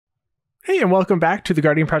Hey, and welcome back to the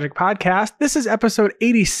Guardian Project podcast. This is episode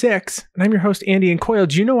 86, and I'm your host, Andy and Coyle.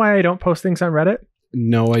 Do you know why I don't post things on Reddit?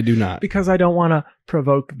 No, I do not. Because I don't want to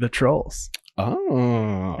provoke the trolls.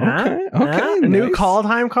 Oh, okay. Okay. A new call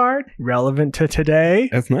time card, relevant to today.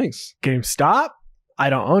 That's nice. GameStop. I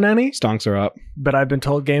don't own any, Stonks are up. but I've been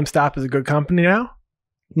told GameStop is a good company now.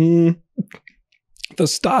 The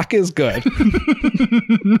stock is good.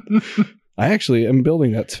 I actually am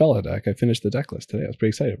building that Sfella deck. I finished the deck list today. I was pretty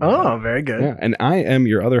excited about Oh, very good. Yeah, and I am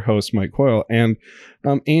your other host, Mike Coyle. And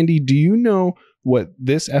Andy, do you know what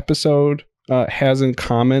this episode has in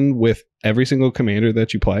common with every single commander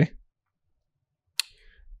that you play?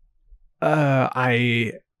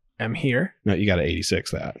 I am here. No, you got to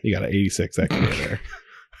 86 that. You got to 86 that commander.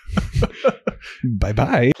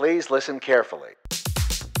 Bye-bye. Please listen carefully.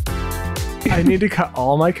 I need to cut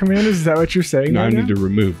all my commanders. Is that what you're saying? No, right I need now? to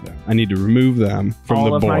remove them. I need to remove them from all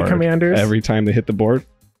the of board. my commanders Every time they hit the board.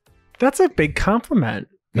 That's a big compliment.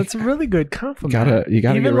 That's a really good compliment. You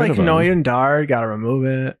gotta Even get rid like of them. Noyan Dar, gotta remove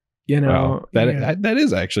it. You know, Well, that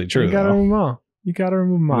is actually true. You gotta though. remove them all. You gotta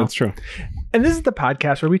remove them all. That's true. And this is the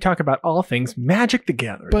podcast where we talk about all things Magic the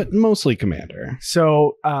Gathering. But mostly commander.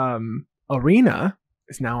 So, Arena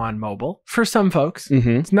is now on mobile for some folks. Mm-hmm.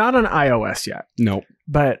 It's not on iOS yet. Nope.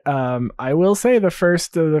 But I will say the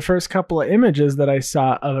first couple of images that I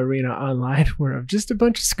saw of Arena online were of just a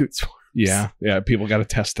bunch of Scoot Swarms. Yeah. People got to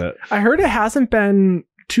test it. I heard it hasn't been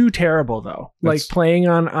too terrible though. Like playing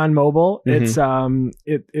on mobile, Mm-hmm.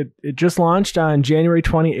 it just launched on January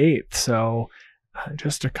 28th, so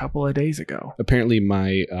just a couple of days ago. Apparently,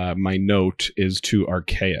 my note is too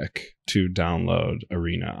archaic to download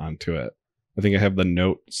Arena onto it. I think I have the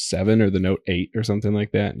Note 7 or the Note 8 or something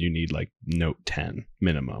like that. And you need like Note 10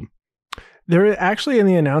 minimum. There actually in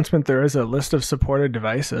the announcement there is a list of supported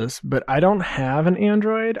devices, but I don't have an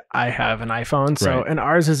Android. I have an iPhone, so Right. and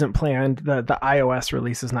ours isn't planned. The iOS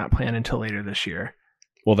release is not planned until later this year.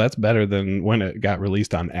 Well, that's better than when it got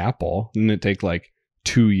released on Apple. Didn't it take like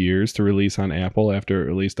 2 years to release on Apple after it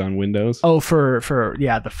released on Windows? Oh, for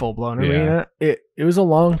yeah, the full blown Yeah. Arena. It was a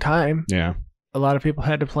long time. Yeah. A lot of people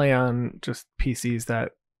had to play on just PCs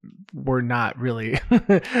that were not really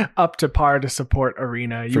up to par to support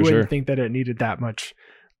Arena. You For wouldn't sure. think that it needed that much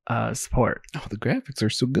support. Oh, the graphics are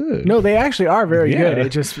so good. No, they actually are very Yeah. good. It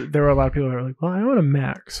just there were a lot of people that were like, "Well, I want a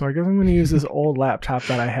Mac, so I guess I'm going to use this old laptop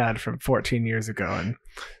that I had from 14 years ago, and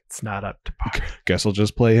it's not up to par." Guess I'll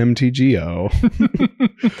just play MTGO.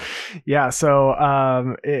 Yeah,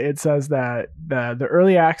 so it says that the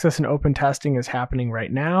early access and open testing is happening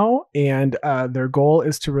right now, and their goal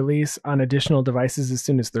is to release on additional devices as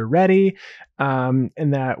soon as they're ready, and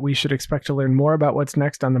that we should expect to learn more about what's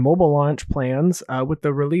next on the mobile launch plans with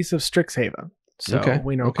the release of Strixhaven. So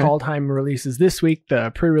we know Call Time releases this week. The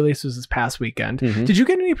pre-release was this past weekend. Mhm. Did you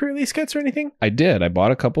get any pre-release kits or anything? I did. I bought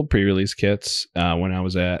a couple pre-release kits when I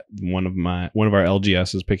was at one of our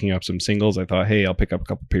LGSs picking up some singles. I thought, hey, I'll pick up a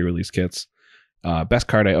couple pre-release kits. Best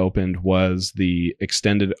card I opened was the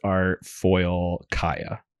extended art foil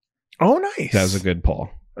Kaya. Oh, nice. That was a good pull.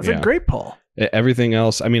 That's a great pull. Everything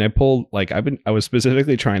else, I mean, I pulled like I was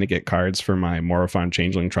specifically trying to get cards for my Morophon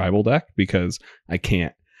Changeling Tribal deck because I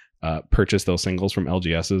can't purchase those singles from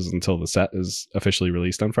LGSs until the set is officially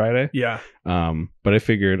released on Friday. Yeah. But I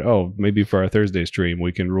figured, maybe for our Thursday stream,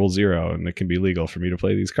 we can rule 0 and it can be legal for me to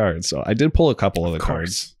play these cards. So I did pull a couple of the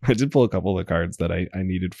cards. I did pull a couple of the cards that I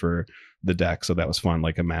needed for the deck. So that was fun,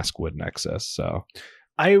 like a Maskwood Nexus. So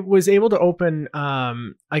I was able to open,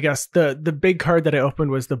 I guess the big card that I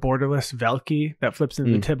opened was the borderless Velky that flips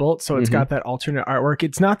into the Tybalt. So it's got that alternate artwork.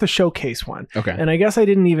 It's not the showcase one. okay. And I guess I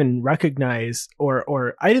didn't even recognize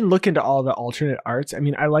or I didn't look into all the alternate arts. I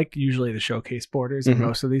mean, I like usually the showcase borders in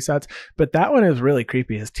most of these sets, but that one is really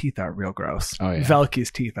creepy. His teeth are real gross. Oh, yeah.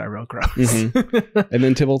 Velky's teeth are real gross. And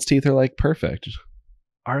then Tybalt's teeth are like perfect.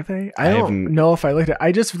 Are they? I don't know if I looked at.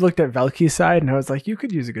 I just looked at Velky's side and I was like, you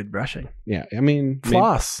could use a good brushing. Yeah. I mean,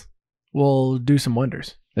 Floss will do some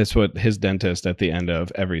wonders. that's what his dentist at the end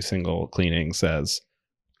of every single cleaning says.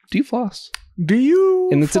 Do you floss? Do you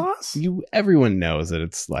And it's floss? everyone knows that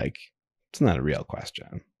it's like, it's not a real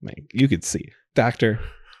question. Like, you could see. Doctor,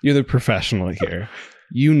 you're the professional here.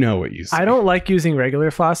 You know what you see. I don't like using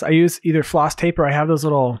regular floss. I use either floss tape or I have those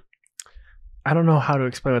little, I don't know how to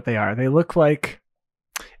explain what they are. They look like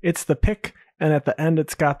it's the pick, and at the end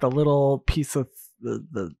it's got the little piece of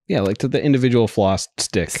the like to the individual floss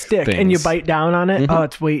stick and things. you bite down on it. Mhm. Oh,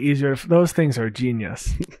 it's way easier. Those things are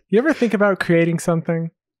genius. You ever think about creating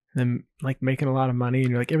something and like making a lot of money and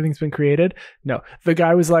you're like, everything's been created? No, the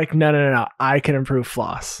guy was like, no, I can improve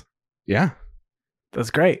floss. Yeah.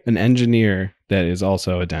 That's great. An engineer that is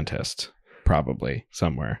also a dentist, probably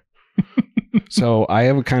somewhere. So I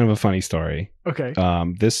have a kind of a funny story. Okay.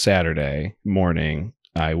 This Saturday morning,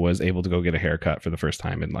 I was able to go get a haircut for the first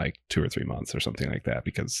time in like 2 or 3 months or something like that,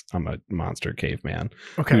 because I'm a monster caveman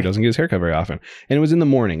Okay. who doesn't get his haircut very often. And it was in the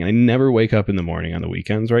morning, and I never wake up in the morning on the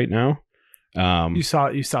weekends right now. You saw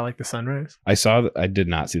like the sunrise? I did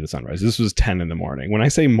not see the sunrise. This was 10 in the morning. When I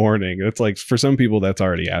say morning, it's like, for some people that's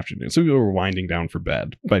already afternoon. Some people were winding down for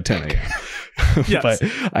bed by 10 a.m. Yes. But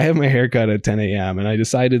I have my haircut at 10 a.m. and I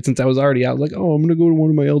decided, since I was already out, like, oh, I'm going to go to one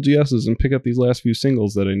of my LGSs and pick up these last few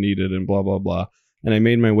singles that I needed and blah, blah, blah. And I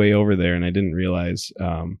made my way over there, and I didn't realize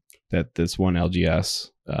that this one LGS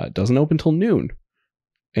doesn't open till noon.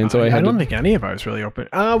 And so I don't think any of ours really open.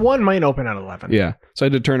 One might open at 11. Yeah. So I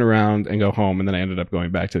had to turn around and go home, and then I ended up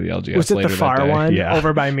going back to the LGS. Was it the far one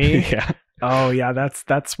over by me? Yeah. Oh, yeah.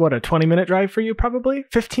 That's what, a 20-minute drive for you, probably?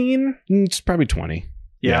 15? It's probably 20.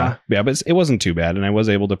 Yeah. Yeah, but it wasn't too bad. And I was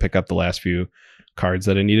able to pick up the last few cards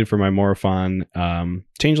that I needed for my more fun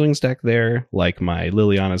Changelings deck there, like my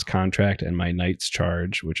Liliana's Contract and my Knight's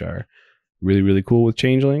Charge, which are really, really cool with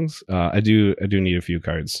Changelings. I do need a few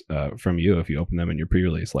cards from you if you open them in your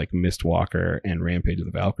pre-release, like Mistwalker and Rampage of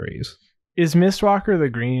the Valkyries. Is Mistwalker the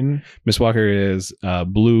green? Mistwalker is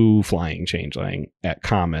blue flying Changeling at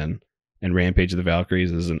common, and Rampage of the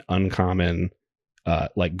Valkyries is an uncommon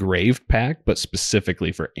like graved pack, but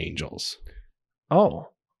specifically for angels. Oh,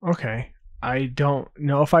 okay. I don't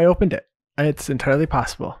know if I opened it. It's entirely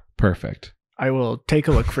possible. Perfect. I will take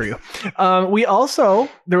a look for you.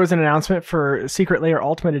 There was an announcement for Secret Lair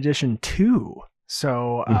Ultimate Edition 2.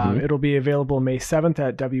 So it'll be available May 7th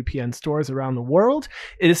at WPN stores around the world.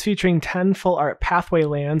 It is featuring 10 full art pathway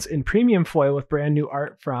lands in premium foil with brand new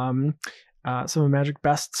art from some of Magic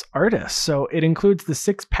Best's artists. So it includes the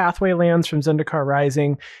 6 pathway lands from Zendikar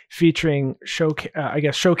Rising, featuring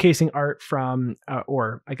showcasing art from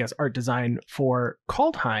art design for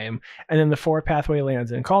Kaldheim, and then the 4 pathway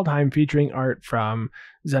lands in Kaldheim featuring art from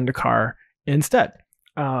Zendikar instead.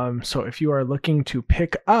 So if you are looking to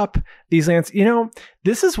pick up these lands,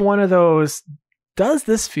 this is one of those. Does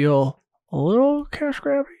this feel a little cash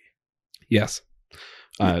grabby? Yes.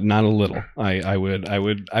 Not a little. I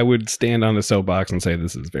would stand on a soapbox and say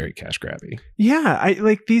this is very cash grabby. Yeah,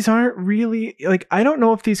 these aren't really I don't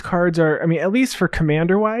know if these cards are. I mean, at least for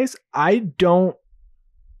commander wise, I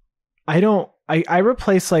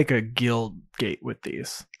replace like a guild gate with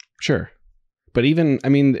these. Sure, but even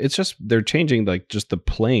it's just they're changing just the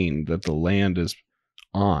plane that the land is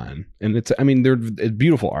on, and it's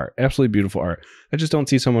beautiful art, absolutely beautiful art. I just don't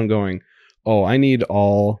see someone going, oh, I need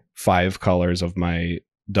all 5 colors of my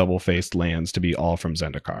double-faced lands to be all from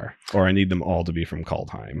Zendikar, or I need them all to be from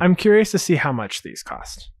Kaldheim. I'm curious to see how much these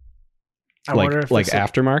cost. I wonder if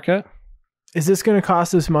aftermarket? Is this going to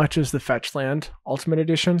cost as much as the Fetch Land Ultimate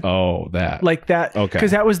Edition? Oh, that. Like that. Okay.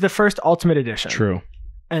 Because that was the first Ultimate Edition. True.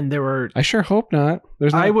 And there were... I sure hope not.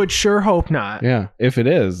 I would sure hope not. Yeah. If it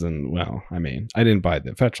is, then, I didn't buy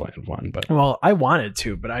the Fetch Land one, but... Well, I wanted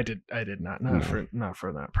to, but I did not. Not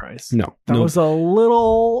for that price. No. That was a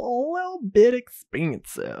little bit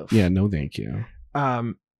expensive. Yeah, no thank you.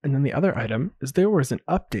 And then the other item is there was an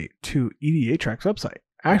update to EDHREC's website.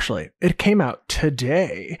 Actually, it came out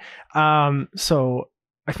today. So...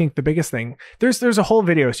 I think the biggest thing, there's a whole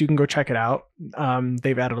video, so you can go check it out.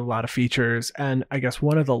 They've added a lot of features, and I guess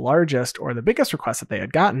one of the largest or the biggest requests that they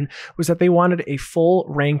had gotten was that they wanted a full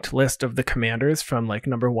ranked list of the commanders from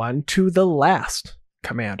number 1 to the last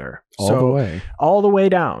commander. All the way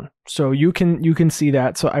down. So you can see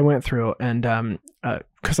that. So I went through and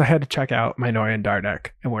because I had to check out my Noyan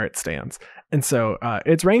Dardek and where it stands. And so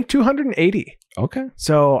it's ranked 280. Okay.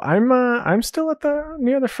 So I'm still at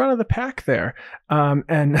near the front of the pack there.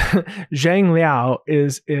 And Zhang Liao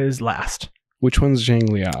is last. Which one's Zhang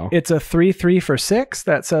Liao? It's a 3/3 for 6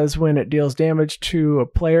 that says when it deals damage to a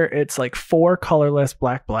player, it's 4 colorless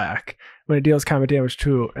black. When it deals combat damage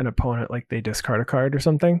to an opponent, they discard a card or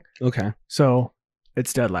something. Okay. So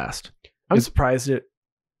it's dead last. I'm surprised it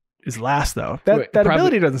is last though. That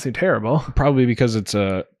ability doesn't seem terrible. Probably because it's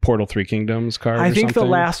a Portal 3 Kingdoms card. I think the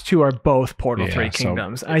last 2 are both Portal 3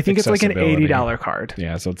 Kingdoms. I think it's an $80 card.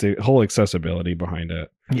 Yeah, so it's the whole accessibility behind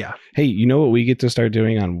it. Yeah. Hey, you know what we get to start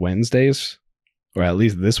doing on Wednesdays? Or at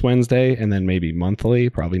least this Wednesday, and then maybe monthly,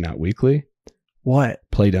 probably not weekly. What?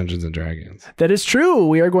 Play Dungeons and Dragons. That is true.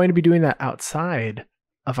 We are going to be doing that outside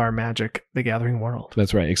of our Magic the Gathering world.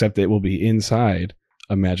 That's right, except it will be inside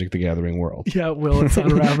a Magic the Gathering world. Yeah, it will. It's on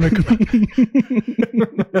Ravnica.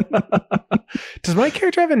 Does my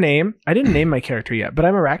character have a name? I didn't name my character yet, but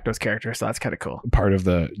I'm a Rakdos character, so that's kind of cool. Part of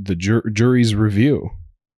the jury's review.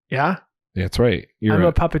 Yeah? That's right. I'm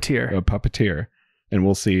a puppeteer. A puppeteer. And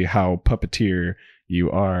we'll see how puppeteer you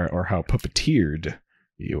are, or how puppeteered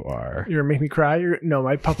you are. You're gonna make me cry? No,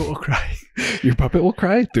 my puppet will cry. Your puppet will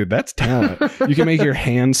cry? Dude, that's talent. You can make your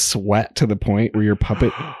hands sweat to the point where your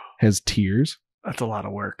puppet has tears. That's a lot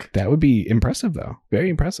of work. That would be impressive, though. Very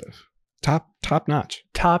impressive. Top notch.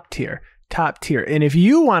 Top tier. And if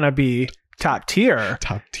you want to be top tier.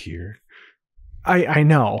 I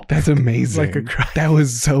know. That's amazing. Like a cry. That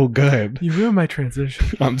was so good. You ruined my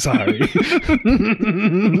transition. I'm sorry.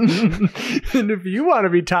 And if you want to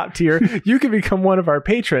be top tier, you can become one of our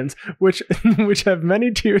patrons, which have many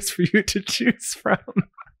tiers for you to choose from.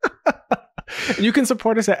 You can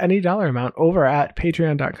support us at any dollar amount over at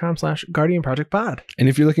patreon.com/guardianprojectpod. And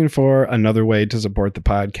if you're looking for another way to support the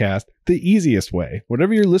podcast, the easiest way,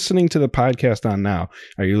 whatever you're listening to the podcast on now,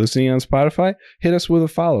 are you listening on Spotify? Hit us with a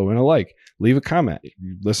follow and a like. Leave a comment. If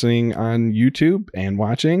you're listening on YouTube and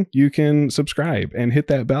watching, you can subscribe and hit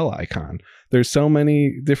that bell icon. There's so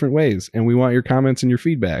many different ways, and we want your comments and your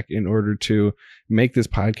feedback in order to make this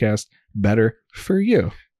podcast better for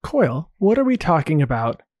you. Coyle, what are we talking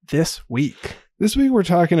about this week? This week we're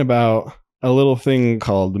talking about a little thing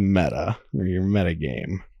called meta, or your meta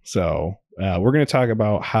game. So we're going to talk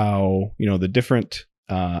about how, the different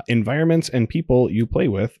environments and people you play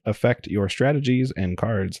with affect your strategies and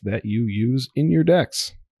cards that you use in your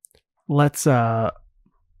decks. Let's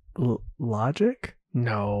logic?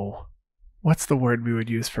 No. What's the word we would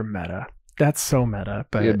use for meta? That's so meta,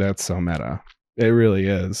 but yeah, that's so meta. It really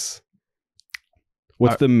is.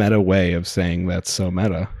 What's the meta way of saying that's so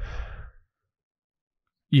meta?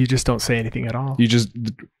 You just don't say anything at all. You just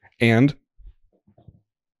and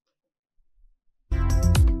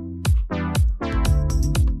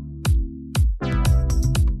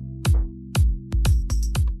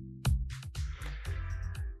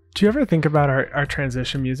do you ever think about our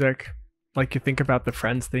transition music? Like you think about the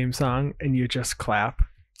Friends theme song and you just clap?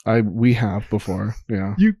 We have before.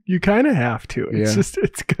 Yeah. You kind of have to. It's Yeah.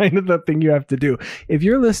 it's kind of the thing you have to do. If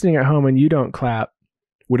you're listening at home and you don't clap.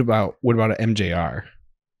 What about an MJR?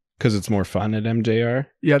 Because it's more fun at MJR.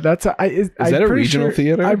 Yeah, that's is that a regional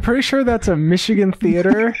theater? I'm pretty sure that's a Michigan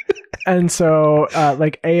theater. And so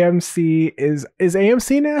like AMC is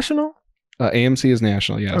AMC national? AMC is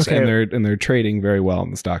national, yes. Okay. And they're trading very well in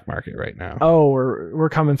the stock market right now. Oh, we're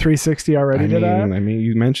coming 360 already to that? I mean,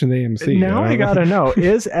 you mentioned AMC. Now I gotta know.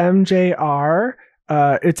 Is MJR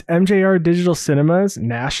it's MJR Digital Cinemas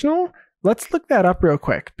national? Let's look that up real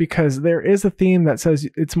quick, because there is a theme that says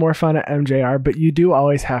it's more fun at MJR, but you do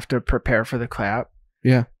always have to prepare for the clap.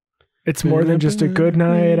 Yeah. It's more than just a good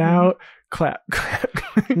night out. Clap.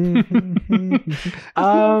 I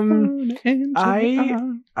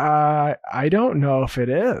don't know if it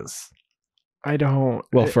is. I don't.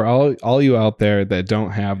 Well, for all you out there that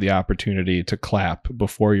don't have the opportunity to clap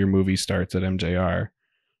before your movie starts at MJR,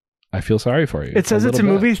 I feel sorry for you. It says it's a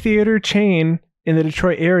movie theater chain in the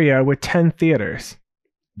Detroit area with 10 theaters.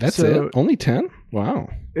 That's it? Only 10? Wow.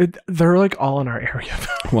 They're like all in our area,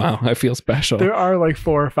 though. Wow, I feel special. There are like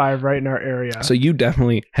 4 or 5 right in our area. So you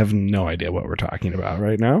definitely have no idea what we're talking about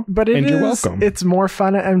right now. But you're welcome. It's more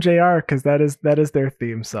fun at MJR because that is their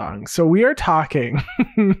theme song. So we are talking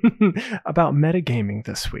about metagaming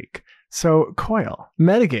this week. So Coyle,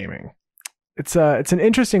 metagaming. It's an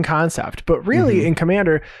interesting concept, but really in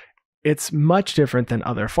Commander, it's much different than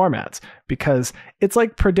other formats because it's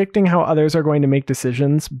like predicting how others are going to make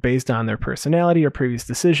decisions based on their personality or previous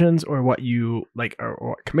decisions or what you like or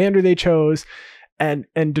what commander they chose and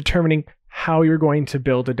determining how you're going to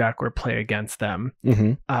build a deck or play against them.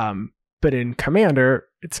 But in Commander,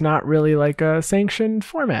 it's not really like a sanctioned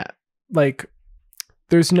format. Like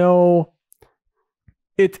there's no...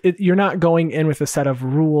 You're not going in with a set of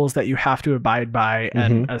rules that you have to abide by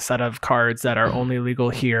and a set of cards that are only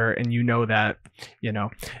legal here. And you know that,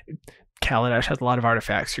 Kaladesh has a lot of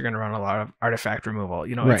artifacts. You're going to run a lot of artifact removal.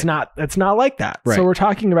 It's not like that. Right. So we're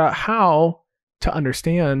talking about how to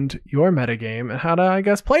understand your metagame and how to, I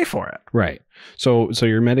guess, play for it. Right. So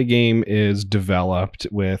your metagame is developed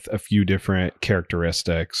with a few different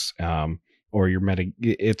characteristics, or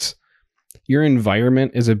your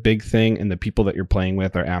environment is a big thing, and the people that you're playing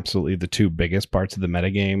with are absolutely the 2 biggest parts of the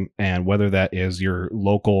metagame. And whether that is your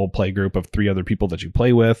local play group of 3 other people that you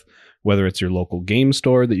play with, whether it's your local game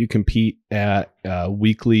store that you compete at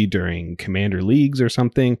weekly during Commander leagues or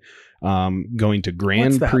something, going to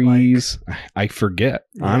Grand Prix, like? I forget,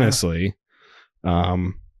 honestly,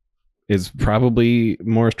 is probably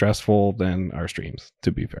more stressful than our streams,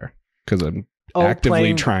 to be fair, because I'm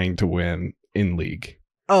actively trying to win in league.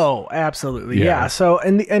 Oh, absolutely. Yeah. So,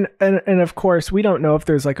 and of course, we don't know if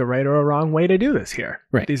there's like a right or a wrong way to do this here.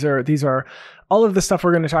 Right. These are all of the stuff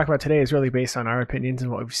we're going to talk about today is really based on our opinions and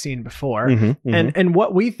what we've seen before, and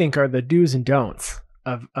what we think are the do's and don'ts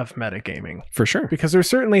of metagaming. For sure. Because there's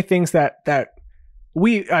certainly things that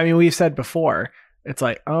we've said before. It's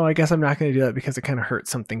like, oh, I guess I'm not going to do that because it kind of hurts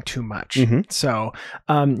something too much. So,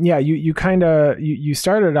 you kind of you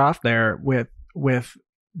started off there with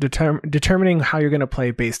determining how you're going to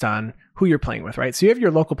play based on who you're playing with, right? So you have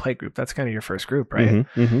your local play group. That's kind of your first group, right?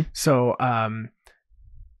 So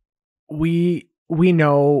we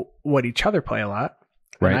know what each other play a lot.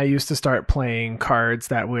 Right. And I used to start playing cards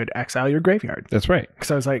that would exile your graveyard. That's right.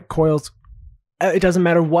 So I was like, Coyle's, it doesn't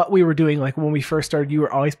matter what we were doing. Like when we first started, you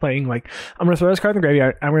were always playing like, I'm going to throw this card in the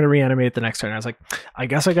graveyard. I'm going to reanimate it the next turn. I was like, I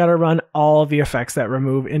guess I got to run all the effects that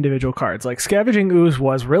remove individual cards. Like Scavenging Ooze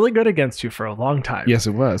was really good against you for a long time. Yes,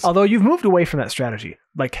 it was. Although you've moved away from that strategy,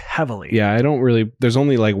 like heavily. Yeah, I don't really, there's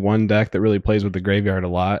only like one deck that really plays with the graveyard a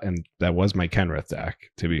lot. And that was my Kenrith deck,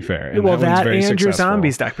 to be fair. And well, that very and successful. Your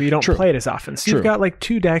Zombies deck, but you don't play it as often. So you've got like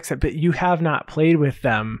two decks, but you have not played with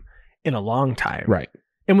them in a long time. Right.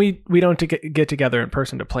 And we don't get together in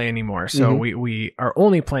person to play anymore. So we are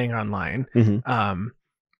only playing online. And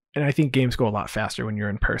I think games go a lot faster when you're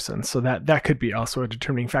in person. So that could be also a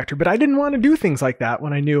determining factor. But I didn't want to do things like that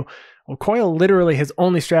when I knew, well, Coyle literally his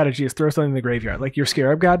only strategy is throw something in the graveyard. Like your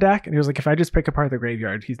Scarab God deck. And he was like, if I just pick apart the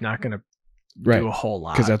graveyard, he's not going to do a whole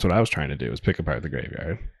lot. Because that's what I was trying to do, was pick apart the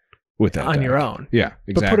graveyard with that on deck. your own. Yeah,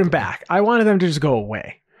 exactly. But put him back. I wanted them to just go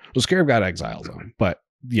away. Well, Scarab God exiles them, but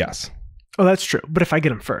yes. Oh, that's true. But if I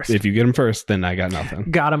get him first. If you get him first, then I got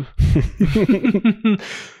nothing. Got him.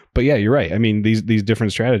 But yeah, you're right. I mean, these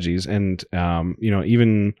different strategies, and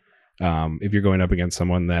even if you're going up against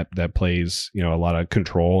someone that plays, a lot of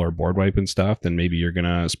control or board wipe and stuff, then maybe you're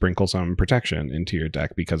gonna sprinkle some protection into your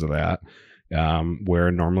deck because of that.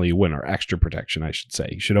 Where normally you wouldn't, or extra protection, I should say.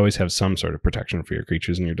 You should always have some sort of protection for your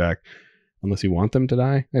creatures in your deck, unless you want them to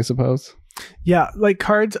die, I suppose. Yeah, like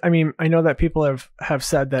cards. I mean, I know that people have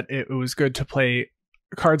said that it was good to play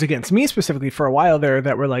cards against me specifically for a while there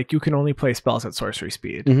that were like, you can only play spells at sorcery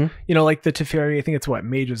speed. Like the Teferi, I think it's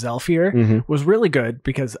Mage of Zelfir, was really good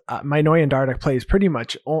because my Noyan Dardak plays pretty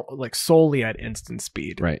much like solely at instant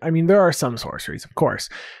speed. Right. I mean, there are some sorceries, of course,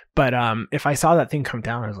 but if I saw that thing come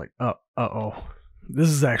down, I was like, oh, this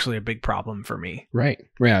is actually a big problem for me. Right.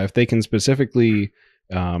 Yeah. If they can specifically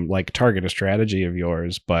target a strategy of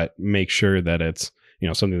yours, but make sure that it's,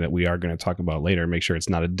 something that we are going to talk about later, make sure it's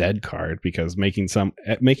not a dead card, because making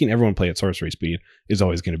everyone play at sorcery speed is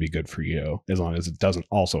always going to be good for you, as long as it doesn't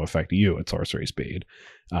also affect you at sorcery speed.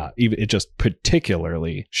 Even it just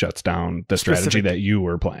particularly shuts down the strategy that you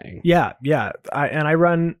were playing. Yeah. I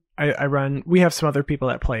run, we have some other people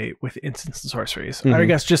that play with instants and sorceries. I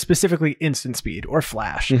guess just specifically instant speed or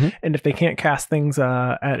flash. And if they can't cast things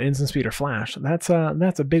at instant speed or flash, that's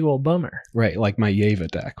a big old bummer. Right. Like my Yeva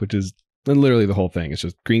deck, which is literally the whole thing. It's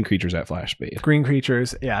just green creatures at flash speed. Green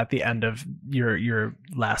creatures, at the end of your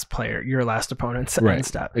last opponent's end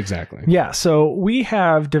step. Exactly. Yeah, so we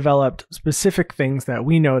have developed specific things that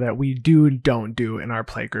we know that we don't do in our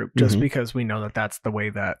play group, just because we know that that's the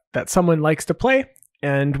way that someone likes to play,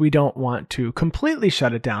 and we don't want to completely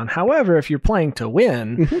shut it down. However, if you're playing to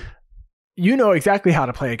win, you know exactly how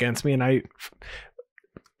to play against me, and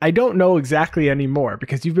I don't know exactly anymore,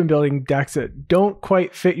 because you've been building decks that don't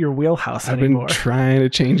quite fit your wheelhouse anymore. I've been trying to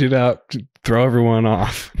change it up to throw everyone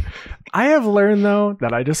off. I have learned, though,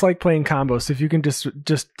 that I just like playing combos. So if you can just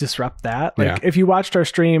disrupt that. If you watched our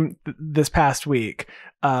stream this past week,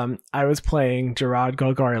 I was playing Gerard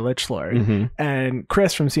Golgari Lichlord, and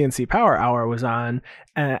Chris from CNC Power Hour was on.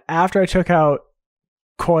 And after I took out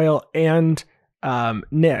Coyle and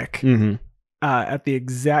Nick, at the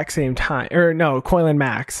exact same time, or no, Coyle and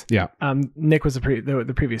Max. Yeah. Nick was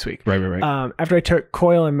the previous week. Right. After I took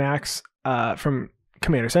Coyle and Max from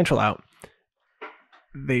Commander Central out,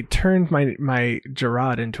 they turned my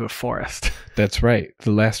Gerard into a forest. That's right.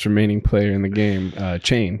 The last remaining player in the game,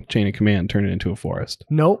 Chain of Command, turned it into a forest.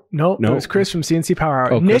 Nope. It was Chris from CNC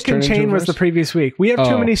Power Hour. Nick and Chain was the previous week. We have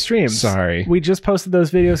too many streams. Sorry. We just posted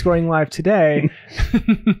those videos going live today.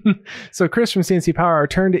 So Chris from CNC Power Hour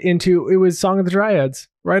turned it into, it was Song of the Dryads,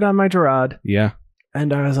 right on my Gerard. Yeah.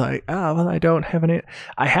 And I was like, I don't have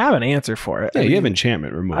I have an answer for it. Yeah, you have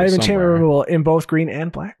enchantment removal. I have enchantment removal in both green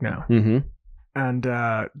and black now. And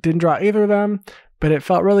didn't draw either of them, but it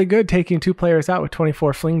felt really good taking two players out with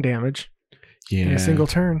 24 fling damage in a single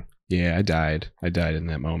turn. Yeah, I died in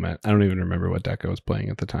that moment. I don't even remember what deck I was playing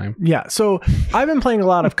at the time. Yeah, so I've been playing a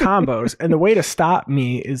lot of combos, and the way to stop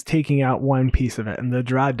me is taking out one piece of it, and the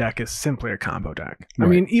draw deck is simply a combo deck. Right. I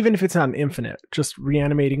mean, even if it's not an infinite, just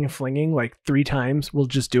reanimating and flinging like 3 times will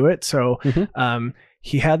just do it. So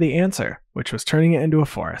he had the answer, which was turning it into a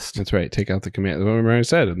forest. That's right. Take out the command. Remember I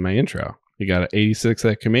said in my intro, you got an 86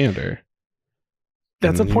 that commander.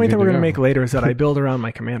 That's a point that we're going to make later, is that I build around my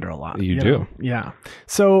commander a lot. You do. Yeah.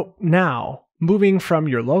 So now, moving from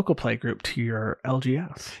your local play group to your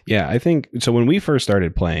LGS. Yeah, I think so. When we first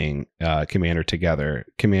started playing Commander together,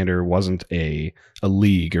 Commander wasn't a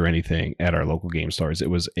league or anything at our local game stores. It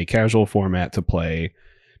was a casual format to play,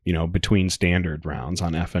 between standard rounds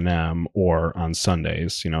on F&M or on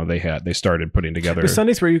Sundays. They started putting together. There's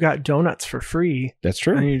Sundays where you got donuts for free. That's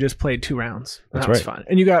true. And you just played 2 rounds. That's that was right. fun.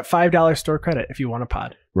 And you got $5 store credit if you want a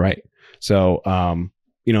pod. Right. So,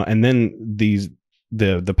 and then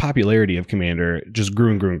the popularity of Commander just grew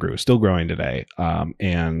and grew and grew, still growing today.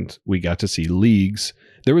 And we got to see leagues.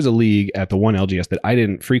 There was a league at the one LGS that I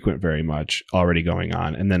didn't frequent very much already going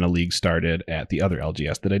on. And then a league started at the other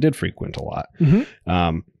LGS that I did frequent a lot.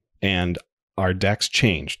 Mm-hmm. And our decks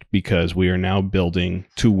changed because we are now building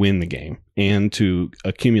to win the game and to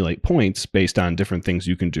accumulate points based on different things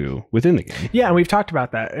you can do within the game. Yeah, and we've talked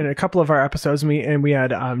about that in a couple of our episodes. And we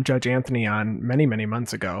had Judge Anthony on many, many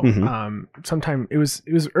months ago. Mm-hmm. Sometime it was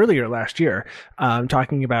earlier last year,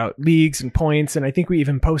 talking about leagues and points. And I think we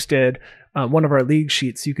even posted one of our league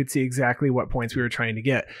sheets. You could see exactly what points we were trying to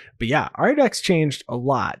get. But yeah, our decks changed a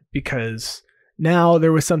lot because now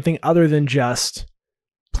there was something other than just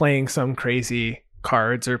playing some crazy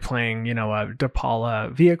cards or playing, a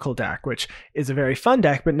DePaula vehicle deck, which is a very fun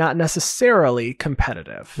deck, but not necessarily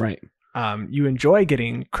competitive. Right. You enjoy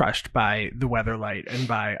getting crushed by the Weatherlight and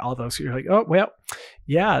by all those. You're like, oh, well,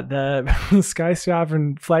 yeah, the Sky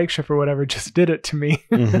Sovereign flagship or whatever just did it to me.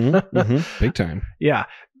 Big time. Yeah.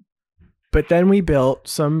 But then we built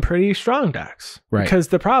some pretty strong decks. Right. Because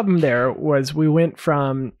the problem there was we went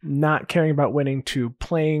from not caring about winning to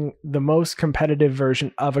playing the most competitive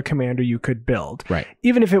version of a commander you could build. Right.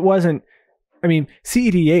 Even if it wasn't,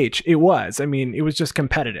 CEDH, it was. It was just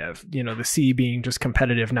competitive. The C being just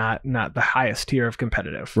competitive, not the highest tier of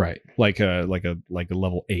competitive. Right. Like a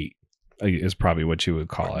level 8 is probably what you would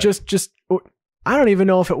call it. Just I don't even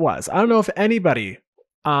know if it was. I don't know if anybody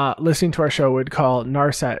listening to our show would call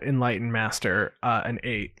Narset Enlightened Master an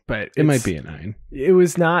 8, but it might be a 9. It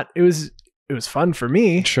was not. It was fun for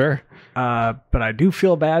me. Sure. But I do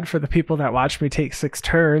feel bad for the people that watched me take 6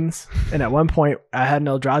 turns. And at one point I had an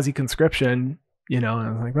Eldrazi conscription, and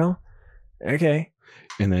I was like, well, okay.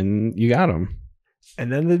 And then you got them.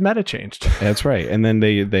 And then the meta changed. That's right. And then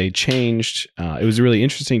they changed. It was really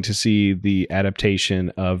interesting to see the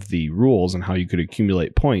adaptation of the rules and how you could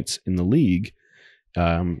accumulate points in the league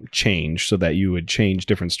change, so that you would change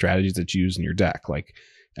different strategies that you use in your deck. Like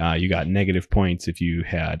you got negative points if you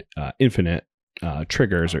had infinite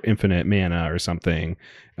triggers or infinite mana or something.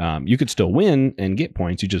 You could still win and get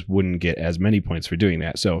points, you just wouldn't get as many points for doing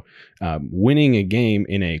that. So winning a game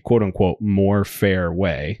in a quote unquote more fair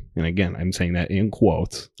way, and again I'm saying that in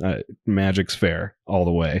quotes, Magic's fair all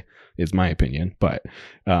the way is my opinion, but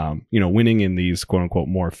winning in these quote unquote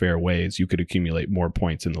more fair ways, you could accumulate more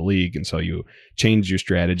points in the league. And so you change your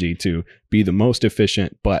strategy to be the most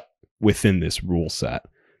efficient but within this rule set.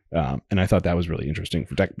 And I thought that was really interesting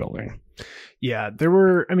for deck building. Yeah, there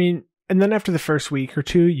were, and then after the first week or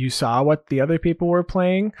two, you saw what the other people were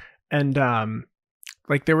playing. And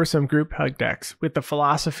there were some group hug decks with the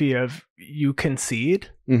philosophy of you concede.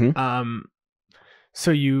 Mm-hmm.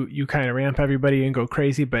 So you kind of ramp everybody and go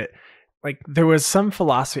crazy. But there was some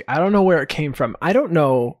philosophy. I don't know where it came from. I don't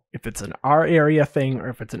know if it's an our area thing or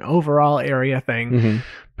if it's an overall area thing. Mm-hmm.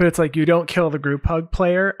 But it's you don't kill the group hug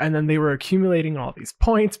player. And then they were accumulating all these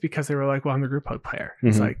points because they were like, well, I'm the group hug player.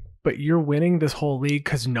 Mm-hmm. It's but you're winning this whole league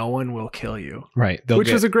because no one will kill you. Right.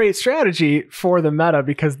 Which was a great strategy for the meta,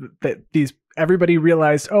 because everybody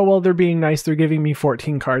realized, oh, well, they're being nice. They're giving me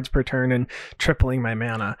 14 cards per turn and tripling my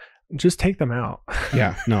mana. Just take them out.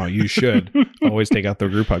 Yeah, no, you should always take out the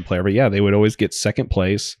group hug player. But yeah, they would always get second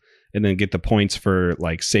place and then get the points for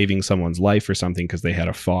saving someone's life or something because they had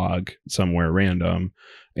a fog somewhere random.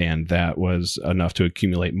 And that was enough to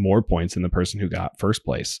accumulate more points than the person who got first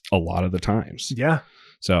place a lot of the times. Yeah.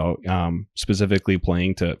 So specifically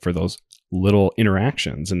playing for those little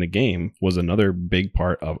interactions in the game was another big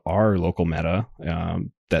part of our local meta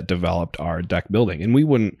that developed our deck building. And we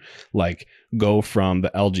wouldn't like go from the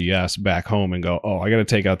LGS back home and go, oh, I got to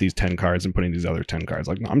take out these 10 cards and put in these other 10 cards.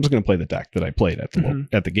 Like, no, I'm just going to play the deck that I played at the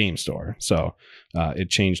at the game store. So it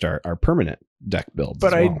changed our permanent deck builds.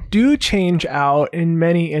 But as well. I do change out in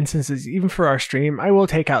many instances, even for our stream, I will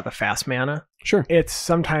take out the fast mana. Sure.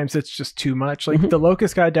 Sometimes it's just too much. Like the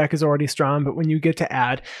Locust God deck is already strong, but when you get to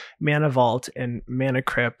add Mana Vault and Mana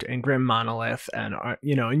Crypt and Grim Monolith and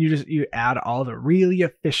and you add all the really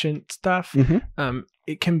efficient stuff,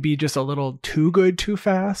 it can be just a little too good too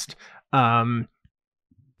fast. But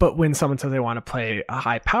when someone says they want to play a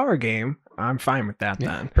high power game, I'm fine with that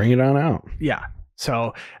then. Bring it on out. Yeah.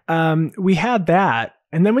 So we had that.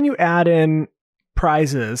 And then when you add in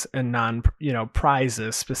prizes and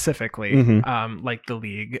prizes specifically, like the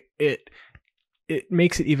league, it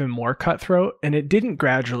makes it even more cutthroat. And it didn't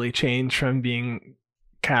gradually change from being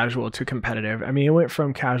casual to competitive. I mean, it went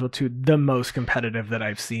from casual to the most competitive that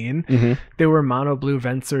I've seen. There were mono blue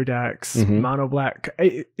Venser decks, mono black.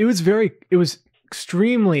 It was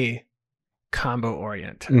extremely combo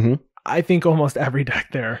oriented. I think almost every deck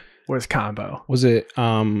there was combo. Was it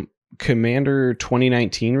Commander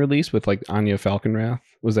 2019 release with like Anya Falconwrath?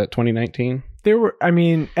 Was that 2019? There were, I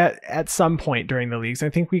mean, at some point during the leagues, I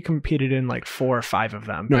think we competed in like 4 or 5 of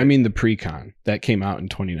them. No, I mean the pre-con that came out in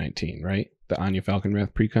 2019, right? The Anya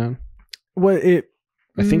Falconwrath pre-con. Well,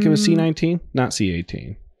 I think it was C19, not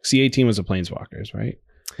C18. C18 was the Planeswalkers, right?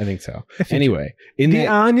 I think so. Anyway, in the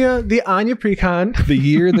Anya pre-con, the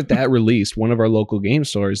year that released, one of our local game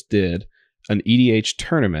stores did an EDH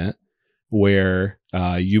tournament where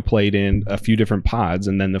you played in a few different pods,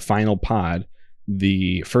 and then the final pod,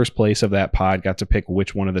 the first place of that pod got to pick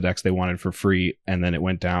which one of the decks they wanted for free, and then it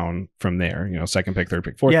went down from there. Second pick, third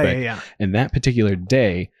pick, fourth pick. Yeah. And that particular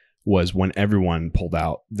day was when everyone pulled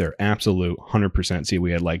out their absolute 100%. See,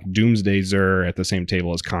 we had like Doomsday Zur at the same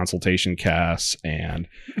table as Consultation Cass, and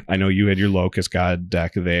I know you had your Locust God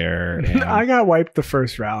deck there. And I got wiped the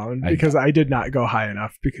first round because I did not go high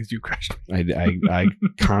enough because you crushed me. I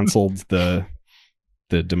consoled the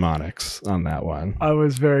demonics on that one. I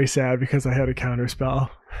was very sad because I had a counter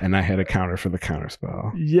spell. And I had a counter for the counter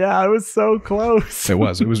spell. Yeah, it was so close. It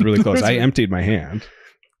was really close. I emptied my hand.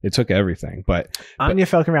 It took everything, but Anya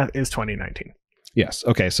Falconwrath is 2019. Yes.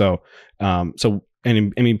 Okay. So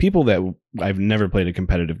people that I've never played a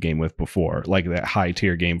competitive game with before, like that high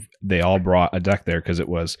tier game, they all brought a deck there because it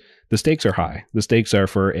was, the stakes are high. The stakes are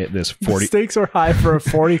for this 40. The stakes are high for a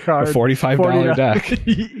 40 card, a $45 deck.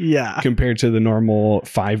 Yeah. Compared to the normal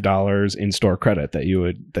 $5 in store credit that you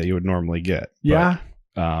would normally get. Yeah.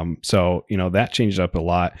 But, so that changed up a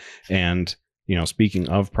lot. And speaking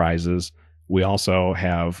of prizes, we also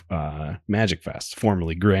have Magic Fest,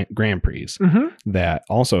 formerly Grand Prix, that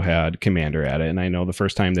also had Commander at it. And I know the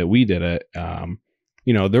first time that we did it,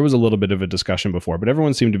 there was a little bit of a discussion before, but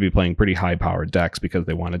everyone seemed to be playing pretty high-powered decks because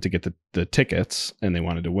they wanted to get the tickets and they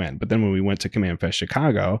wanted to win. But then when we went to Command Fest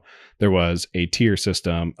Chicago, there was a tier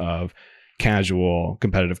system of casual,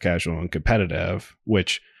 and competitive,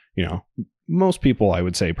 which, most people, I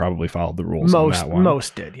would say, probably followed the rules on that one.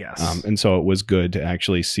 Most did, yes. And so it was good to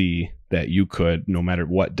actually see that you could, no matter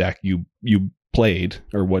what deck you played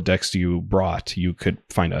or what decks you brought, you could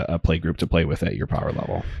find a play group to play with at your power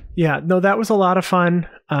level. Yeah, no, that was a lot of fun.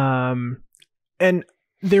 And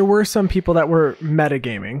there were some people that were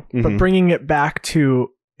metagaming, but bringing it back to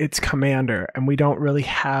its Commander, and we don't really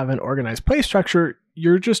have an organized play structure.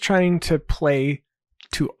 You're just trying to play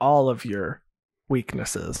to all of your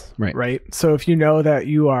weaknesses, right? So if you know that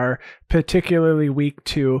you are particularly weak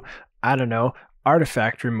to, I don't know,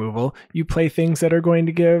 artifact removal, you play things that are going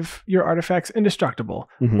to give your artifacts indestructible.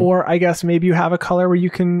 Or I guess maybe you have a color where you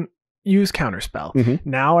can use counterspell.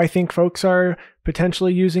 Now I think folks are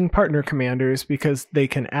potentially using partner commanders because they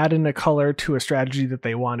can add in a color to a strategy that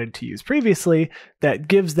they wanted to use previously that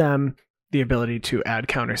gives them the ability to add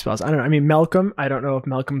counterspells. I don't know. I mean, Malcolm, I don't know if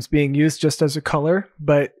Malcolm's being used just as a color,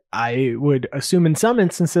 but I would assume in some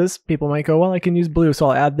instances, people might go, well, I can use blue, so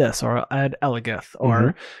I'll add this, or I'll add Elegith,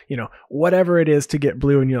 or, whatever it is to get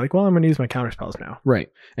blue. And you're like, well, I'm going to use my counterspells now. Right.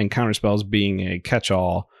 And counterspells being a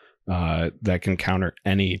catch-all that can counter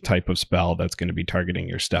any type of spell that's going to be targeting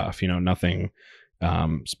your stuff. Nothing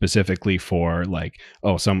specifically for like,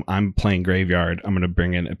 I'm playing graveyard, I'm going to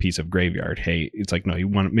bring in a piece of graveyard. Hey, it's like, no,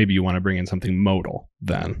 maybe you want to bring in something modal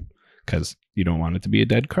then, because you don't want it to be a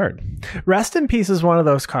dead card. Rest in Peace is one of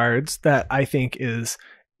those cards that I think is,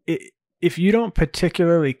 if you don't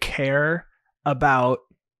particularly care about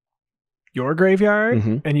your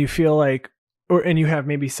graveyard and you feel like, and you have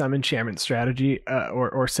maybe some enchantment strategy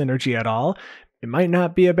or synergy at all, it might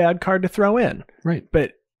not be a bad card to throw in. Right.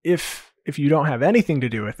 But if you don't have anything to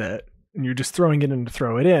do with it and you're just throwing it in to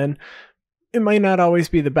throw it in, it might not always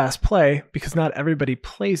be the best play because not everybody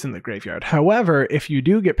plays in the graveyard. However, if you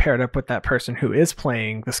do get paired up with that person who is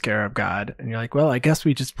playing the Scarab God and you're like, well, I guess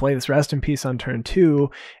we just play this Rest in Peace on turn 2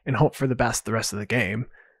 and hope for the best the rest of the game,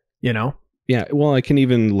 you know? Yeah. Well, I can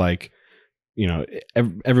even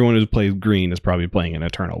everyone who plays green is probably playing an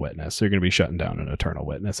Eternal Witness. So you're going to be shutting down an Eternal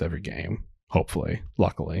Witness every game. Hopefully,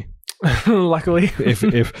 luckily. Luckily.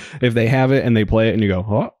 if they have it and they play it and you go,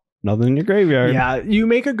 oh, nothing in your graveyard. Yeah, you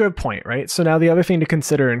make a good point, right? So now the other thing to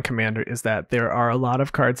consider in Commander is that there are a lot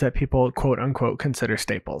of cards that people quote unquote consider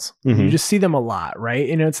staples. Mm-hmm. You just see them a lot, right?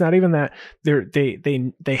 And it's not even that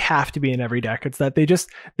they have to be in every deck. It's that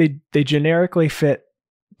they generically fit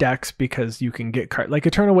decks because you can get cards. Like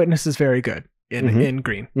Eternal Witness is very good in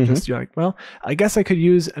green. Just you're like, well, I guess I could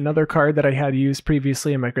use another card that I had used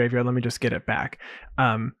previously in my graveyard. Let me just get it back.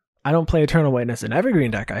 I don't play Eternal Witness in every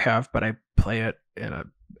green deck I have, but I play it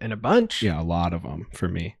in a bunch. Yeah, a lot of them for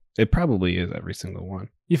me. It probably is every single one.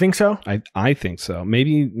 You think so? I think so.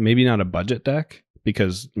 Maybe not a budget deck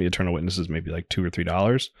because Eternal Witness is maybe like $2 or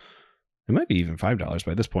 $3. It might be even $5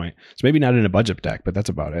 by this point. So maybe not in a budget deck, but that's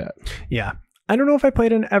about it. Yeah. I don't know if I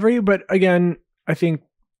played in every, but again, I think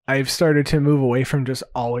I've started to move away from just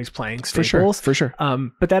always playing staples. For sure.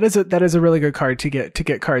 But that is a really good card to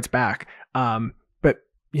get cards back. But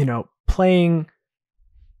playing,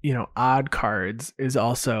 odd cards is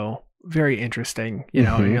also very interesting,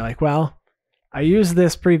 and you're like, well, I used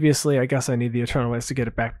this previously. I guess I need the Eternal Witness to get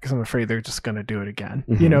it back because I'm afraid they're just going to do it again,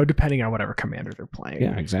 depending on whatever commander they're playing.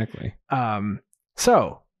 Yeah, exactly.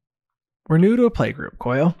 So we're new to a play group,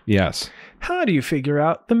 Coyle. Yes. How do you figure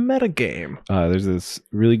out the meta game? There's this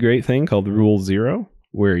really great thing called Rule 0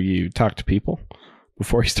 where you talk to people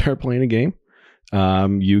before you start playing a game.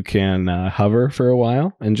 You can hover for a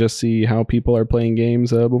while and just see how people are playing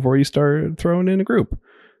games before you start throwing in a group.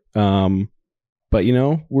 But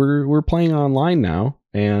we're playing online now,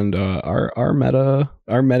 and our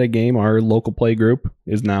meta game, our local play group,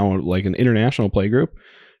 is now like an international play group,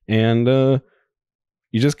 and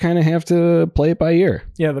you just kind of have to play it by ear.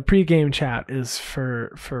 Yeah, the pregame chat is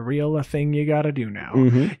for real a thing you got to do now.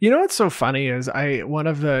 What's so funny is one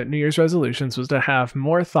of the New Year's resolutions was to have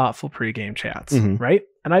more thoughtful pregame chats, right?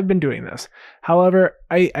 And I've been doing this. However,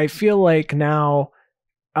 I feel like now,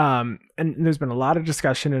 and there's been a lot of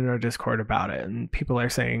discussion in our Discord about it, and people are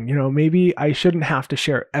saying, maybe I shouldn't have to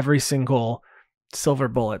share every single silver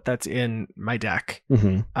bullet that's in my deck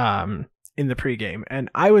in the pregame. And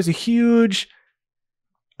I was a huge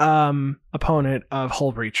opponent of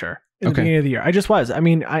Hull Breacher in the beginning of the year. I just was. I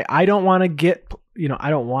mean, I don't want to get, I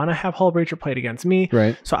don't want to have Hull Breacher played against me.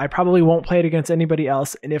 Right. So I probably won't play it against anybody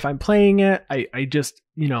else. And if I'm playing it, I just,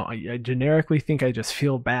 I generically think I just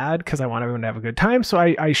feel bad because I want everyone to have a good time. So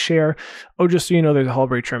I share, just so you know, there's a Hull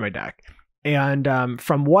Breacher in my deck. And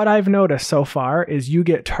from what I've noticed so far is you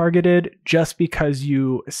get targeted just because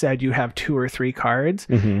you said you have 2 or 3 cards,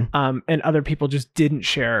 and other people just didn't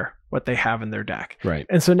share what they have in their deck. Right.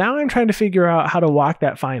 And so now I'm trying to figure out how to walk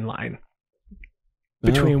that fine line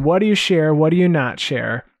between what do you share, what do you not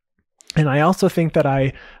share. And I also think that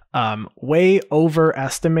I way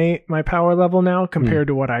overestimate my power level now compared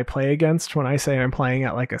to what I play against. When I say I'm playing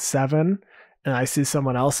at like a 7 and I see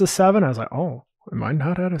someone else's 7, I was like, oh, am I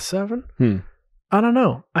not at a 7? I don't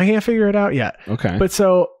know. I can't figure it out yet. Okay. But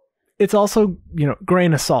so it's also,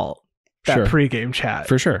 grain of salt. That pregame chat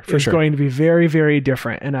for sure going to be very, very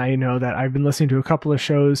different. And I know that I've been listening to a couple of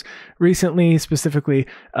shows recently, specifically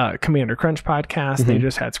Commander Crunch podcast. They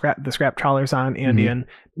just had the Scrap Trawlers on. Andy and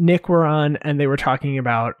Nick were on, and they were talking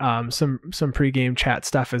about some pregame chat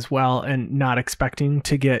stuff as well, and not expecting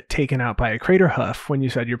to get taken out by a Crater Hoof when you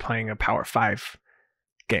said you're playing a Power 5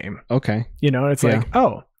 game. Okay. It's like,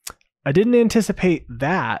 oh, I didn't anticipate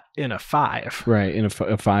that in a 5. Right, in a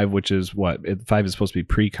 5, which is what? 5 is supposed to be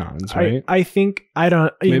precons, right? I think, I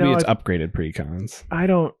don't... Maybe it's upgraded precons. I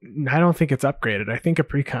don't think it's upgraded. I think a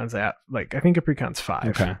precon's 5.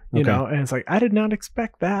 Okay. And it's like, I did not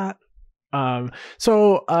expect that.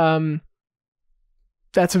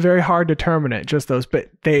 That's a very hard determinant, just those, but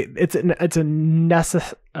it's a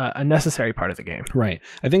necessary part of the game. Right.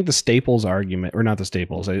 I think the staples argument, or not the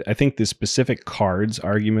staples, I think the specific cards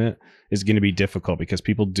argument is going to be difficult because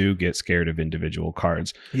people do get scared of individual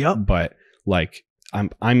cards. Yep. But like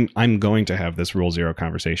I'm going to have this Rule 0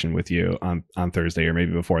 conversation with you on Thursday or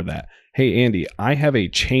maybe before that. Hey Andy, I have a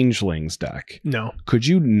Changelings deck. No. Could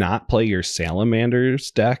you not play your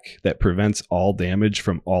Salamanders deck that prevents all damage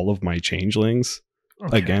from all of my Changelings?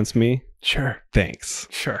 against me. Sure. Thanks.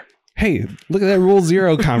 Sure. Hey, look at that Rule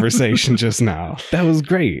Zero conversation just now. That was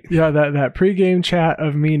great. Yeah, that pregame chat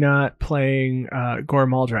of me not playing Gore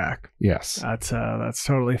Muldrak. Yes. That's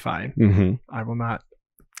totally fine. Mm-hmm. I will not.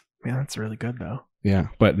 Man, that's really good though. Yeah,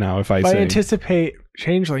 but now if I anticipate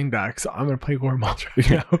changeling decks, I'm going to play Gore Muldrak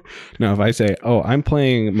now. Now, if I say, oh, I'm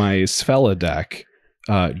playing my Sfella deck,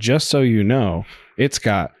 just so you know, it's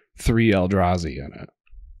got 3 Eldrazi in it.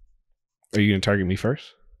 Are you going to target me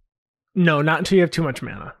first? No, not until you have too much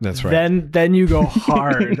mana. That's right. Then you go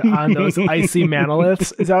hard on those icy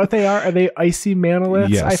manoliths. Is that what they are? Are they icy manoliths?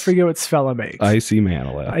 Yes. I forget what Sfella makes. Icy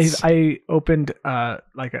manoliths. I opened I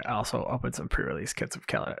also opened some pre-release kits of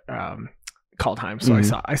Kaldheim,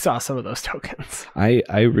 so I saw some of those tokens. I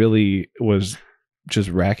really was just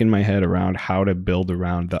racking my head around how to build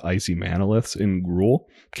around the icy manoliths in Gruul.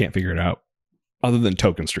 Can't figure it out. Other than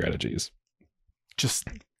token strategies.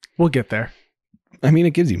 We'll get there. I mean,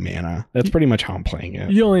 it gives you mana. That's pretty much how I'm playing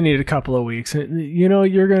it. You only need a couple of weeks. You know,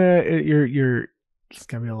 you're it's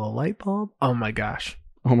gonna be a little light bulb. Oh my gosh,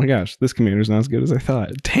 this commander's not as good as I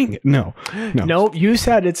thought. Dang it. No. Nope. You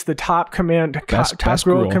said it's the top best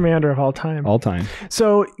Gruul commander of all time.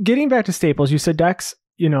 So getting back to staples, you said decks,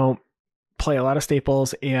 play a lot of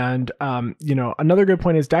staples, and another good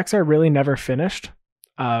point is decks are really never finished.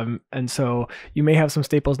 And so you may have some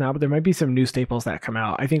staples now, but there might be some new staples that come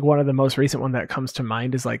out. I think one of the most recent one that comes to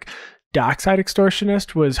mind is like Dockside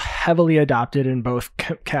Extortionist was heavily adopted in both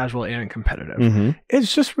casual and competitive. Mm-hmm.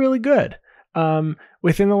 It's just really good.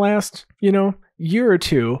 Within the last, year or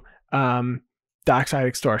two, Dockside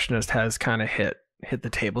Extortionist has kind of hit the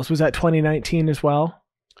tables. Was that 2019 as well?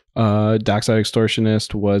 Dockside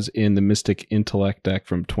Extortionist was in the Mystic Intellect deck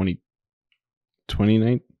from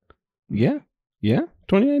 2019. Yeah.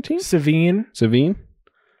 2019? Savine.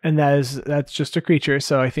 And that's just a creature.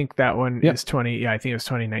 So I think that one is 20. Yeah, I think it was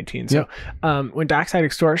 2019. So when Dockside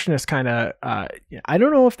Extortionist kind of, I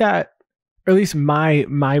don't know if that, or at least my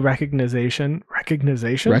recognition.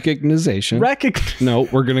 No,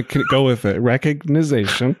 we're going to go with it.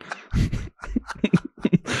 Recognition.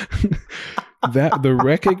 The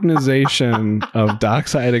recognition of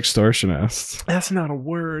Dockside Extortionists. That's not a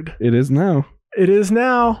word. It is now.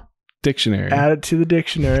 Dictionary. Add it to the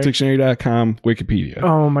dictionary. Dictionary.com, Wikipedia.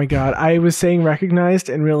 Oh my God. I was saying recognized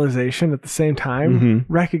and realization at the same time.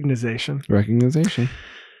 Mm-hmm. Recognition.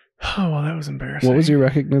 Oh, well, that was embarrassing. What was your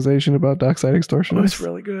recognition about Dockside Extortionist? It was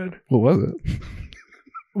really good. What was it?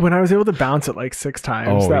 When I was able to bounce it like 6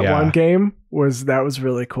 times, one game that was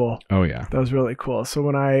really cool. Oh yeah. That was really cool. So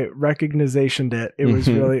when I recognizationed it, it was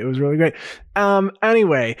really great.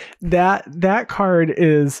 Anyway, that card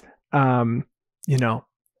is,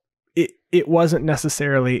 it wasn't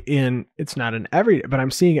necessarily it's not in every, but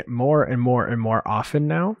I'm seeing it more and more and more often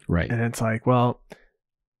now. Right. And it's like, well,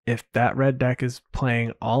 if that red deck is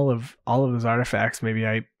playing all of those artifacts, maybe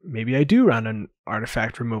I do run an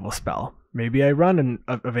artifact removal spell. Maybe I run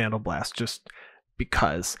a Vandal Blast just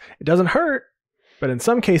because it doesn't hurt. But in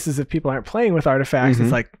some cases, if people aren't playing with artifacts,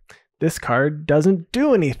 it's like, this card doesn't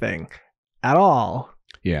do anything at all.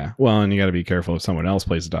 Yeah. Well, and you got to be careful if someone else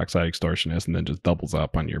plays a Dockside Extortionist and then just doubles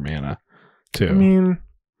up on your mana too. I mean,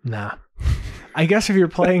 nah. I guess if you're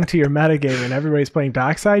playing to your metagame and everybody's playing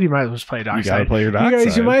Dockside, you might as well just play Dockside. You got to play your Dockside. You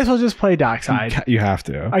guys, you might as well just play Dockside. You have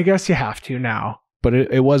to. I guess you have to now. But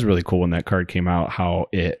it was really cool when that card came out, how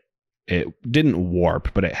it didn't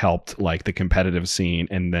warp, but it helped like the competitive scene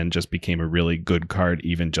and then just became a really good card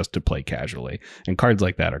even just to play casually. And cards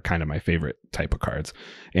like that are kind of my favorite type of cards.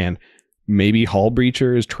 And maybe Hull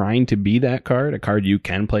Breacher is trying to be that card, a card you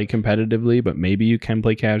can play competitively, but maybe you can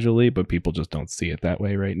play casually, but people just don't see it that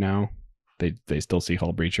way right now. They still see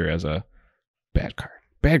Hull Breacher as a bad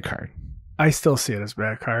card. I still see it as a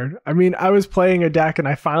bad card. I mean, I was playing a deck and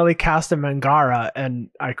I finally cast a Mangara and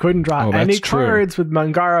I couldn't draw any cards with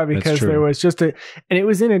Mangara because there was and it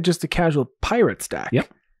was in just a casual Pirates deck. Yep.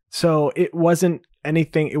 So it wasn't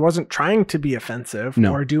anything, it wasn't trying to be offensive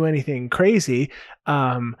or do anything crazy.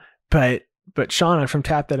 But Shauna from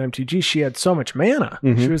Tap That MTG, she had so much mana.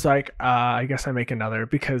 She was like, I guess I make another,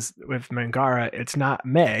 because with Mangara, it's not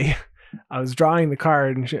May. I was drawing the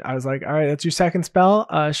card and I was like, all right, that's your second spell.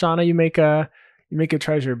 Shauna, you make a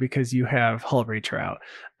treasure because you have Hull Breacher out.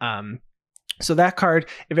 So that card,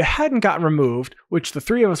 if it hadn't gotten removed, which the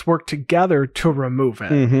three of us worked together to remove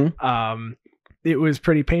it, it was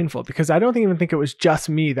pretty painful because I don't even think it was just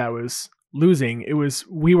me that was losing.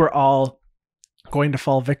 We were all going to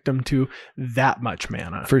fall victim to that much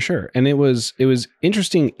mana. For sure. And it was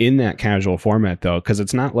interesting in that casual format though, because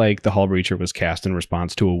it's not like the Hull Breacher was cast in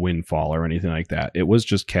response to a windfall or anything like that. It was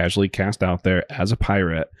just casually cast out there as a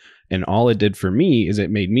pirate, And all it did for me is it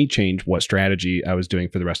made me change what strategy I was doing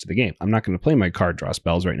for the rest of the game. I'm not going to play my card draw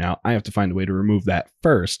spells right now. I have to find a way to remove that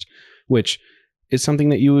first, which is something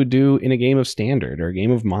that you would do in a game of Standard or a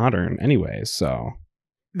game of Modern anyways. So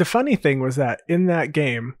the funny thing was that in that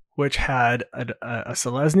game, which had a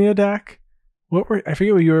Selesnya deck, I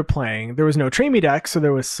forget what you were playing. There was no Trami deck, so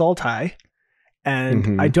there was Sultai.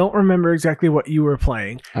 And I don't remember exactly what you were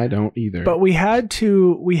playing. I don't either. But we had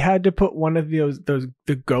to put one of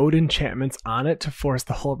the goad enchantments on it to force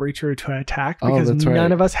the Hull Breacher to attack because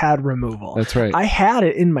none of us had removal. That's right. I had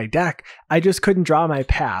it in my deck. I just couldn't draw my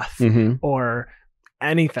path or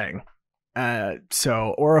anything.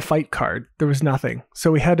 Or a fight card. There was nothing.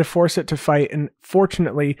 So we had to force it to fight, and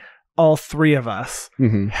fortunately all three of us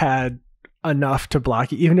had enough to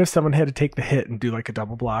block it, even if someone had to take the hit and do like a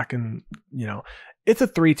double block. And it's a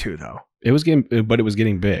 3/2 though. It was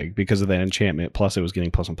getting big because of that enchantment, plus it was getting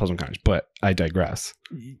 +1/+1 cards. But I digress.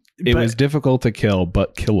 It was difficult to kill,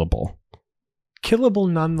 but killable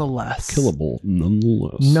nonetheless.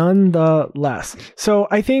 So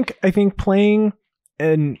I think playing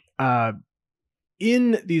in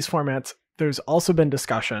these formats, there's also been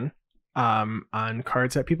discussion on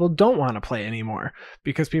cards that people don't want to play anymore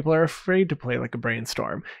because people are afraid to play like a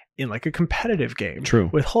Brainstorm in like a competitive game. True.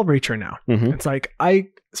 With Hull Breacher now. It's like I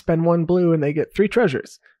spend 1 blue and they get 3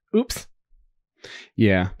 treasures. Oops.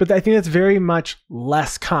 Yeah. But I think that's very much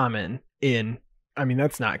less common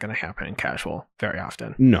that's not going to happen in casual very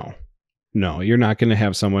often. No, you're not going to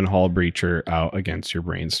have someone Hull Breacher out against your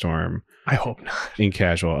Brainstorm. I hope not. In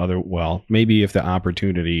casual. Maybe if the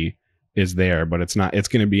opportunity is there, but it's not. It's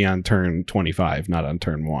going to be on turn 25, not on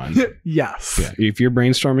turn 1. Yes. Yeah. If you're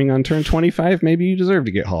brainstorming on turn 25, maybe you deserve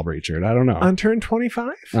to get Hull Breachered. I don't know. On turn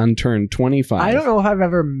 25? On turn 25. I don't know if I've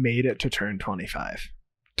ever made it to turn 25.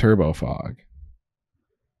 Turbo Fog.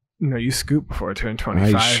 No, you scoop before turn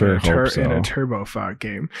 25 I sure hope so. In a Turbo Fog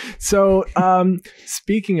game. So,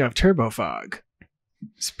 speaking of Turbo Fog,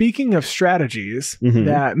 speaking of strategies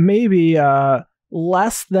that maybe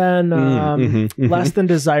less than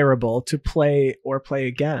desirable to play or play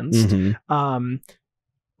against. I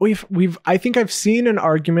think I've seen an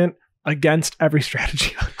argument against every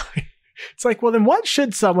strategy online. It's like, well, then what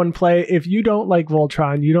should someone play if you don't like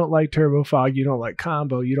Voltron, you don't like Turbo Fog, you don't like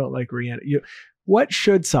Combo, you don't like what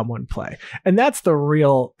should someone play? And that's the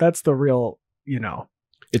real,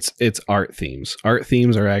 It's art themes. Art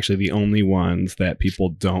themes are actually the only ones that people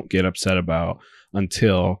don't get upset about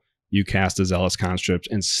until you cast a Zealous Conscript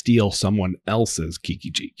and steal someone else's Kiki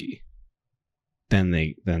Jiki. Then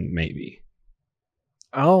maybe.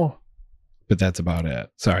 Oh. But that's about it.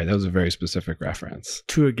 Sorry, that was a very specific reference.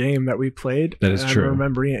 To a game that we played. That is true. I'm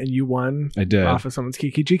remembering it, and you won. I did. Off of someone's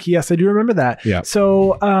Kiki Jiki. Yes, I do remember that. Yeah.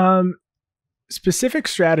 So, specific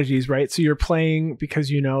strategies, right? So you're playing because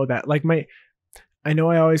you know that, like I know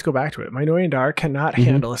I always go back to it. My Noyandar cannot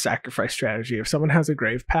handle a sacrifice strategy. If someone has a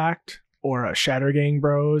Grave Pact or a Shatter Gang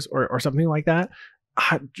Bros or something like that,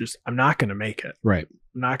 I'm not going to make it. Right.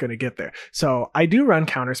 I'm not going to get there. So I do run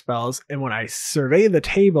counter spells. And when I survey the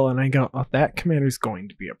table and I go, oh, that commander is going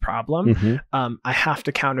to be a problem. I have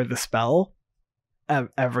to counter the spell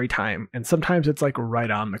every time. And sometimes it's like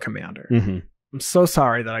right on the commander. I'm so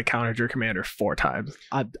sorry that I countered your commander 4 times.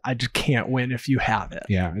 I just can't win if you have it.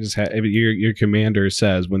 Yeah, your commander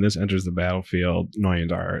says when this enters the battlefield,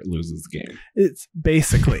 Noyandar loses the game. It's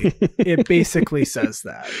basically it basically says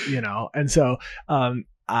that, And so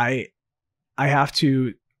I have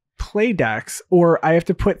to play decks, or I have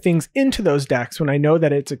to put things into those decks when I know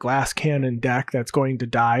that it's a glass cannon deck that's going to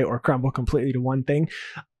die or crumble completely to one thing.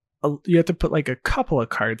 You have to put like a couple of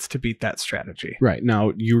cards to beat that strategy. Right.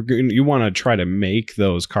 Now, you want to try to make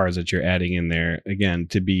those cards that you're adding in there, again,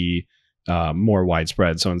 to be more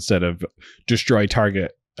widespread. So instead of destroy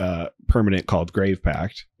target permanent called Grave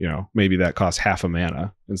Pact, maybe that costs half a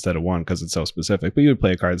mana instead of 1 because it's so specific. But you would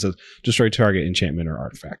play a card that says destroy target enchantment or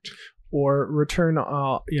artifact. Or return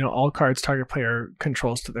all cards target player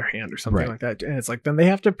controls to their hand or something like that. And it's like, then they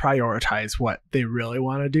have to prioritize what they really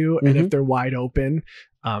want to do. And if they're wide open,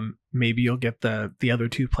 maybe you'll get the other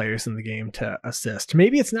 2 players in the game to assist.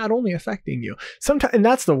 Maybe it's not only affecting you. Sometimes, and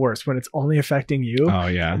that's the worst, when it's only affecting you. Oh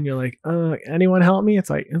yeah. And you're like, anyone help me? It's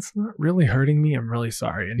like, it's not really hurting me. I'm really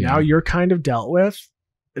sorry. And now you're kind of dealt with.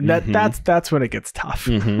 And that's when it gets tough.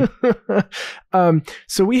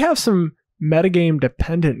 So we have some metagame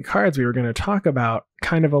dependent cards we were going to talk about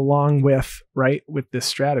kind of along with this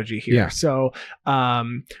strategy here. Yeah. So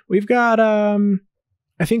we've got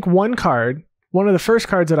I think one of the first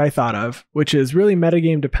cards that I thought of, which is really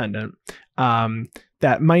metagame dependent,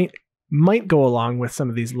 that might might go along with some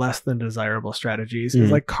of these less than desirable strategies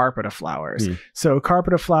is like Carpet of Flowers. So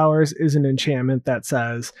Carpet of Flowers is an enchantment that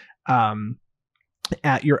says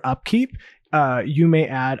at your upkeep, you may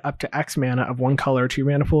add up to X mana of one color to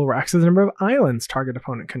your mana pool where X is the number of islands target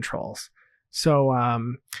opponent controls. So,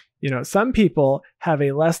 some people have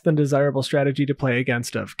a less than desirable strategy to play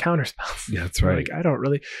against of counterspells. Yeah, that's right. Like, I don't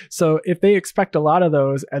really. So if they expect a lot of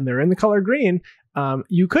those and they're in the color green,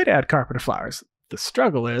 you could add Carpet of Flowers. The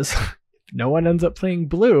struggle is no one ends up playing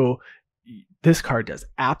blue. This card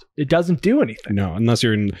it doesn't do anything. No, unless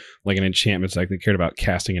you're in like an enchantment deck that cared about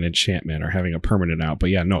casting an enchantment or having a permanent out.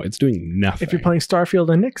 But yeah, no, it's doing nothing. If you're playing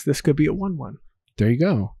Starfield and Nyx, this could be a 1/1. There you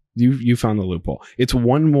go. You found the loophole. It's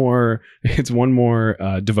one more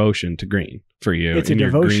devotion to green for you. It's a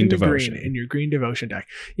devotion to green in your green devotion deck.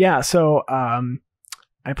 Yeah, so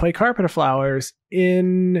I play Carpet of Flowers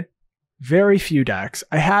in very few decks.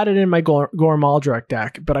 I had it in my Gorm Aldrich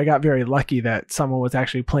deck, but I got very lucky that someone was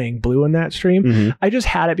actually playing blue in that stream. I just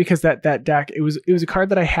had it because that deck, it was a card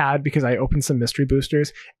that I had because I opened some mystery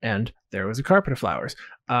boosters and there was a Carpet of Flowers.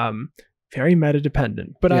 Very meta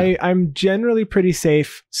dependent, but yeah. I'm generally pretty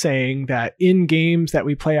safe saying that in games that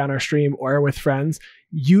we play on our stream or with friends,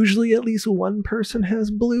 usually at least one person has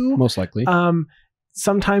blue. Most likely.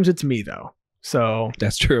 Sometimes it's me though. So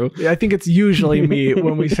that's true. I think it's usually me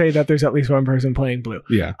when we say that there's at least one person playing blue.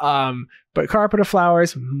 Yeah. But Carpet of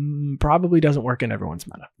Flowers probably doesn't work in everyone's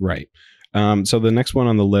meta. Right. So the next one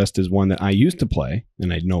on the list is one that I used to play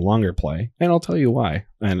and I no longer play, and I'll tell you why.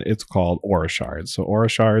 And it's called Aura Shards. So Aura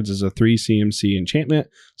Shards is a 3 CMC enchantment.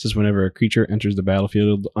 It says whenever a creature enters the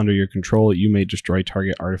battlefield under your control, you may destroy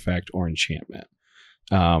target artifact or enchantment.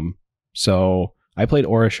 So I played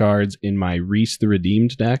Aura Shards in my Reese the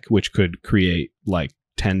Redeemed deck, which could create like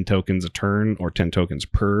 10 tokens a turn or 10 tokens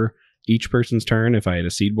per each person's turn if I had a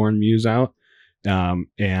Seedborn Muse out.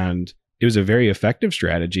 And it was a very effective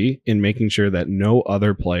strategy in making sure that no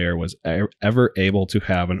other player was ever able to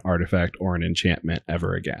have an artifact or an enchantment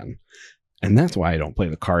ever again. And that's why I don't play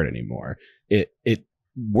the card anymore. It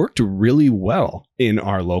worked really well in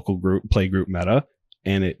our local play group meta,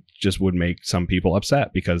 and it just would make some people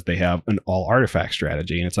upset because they have an all artifact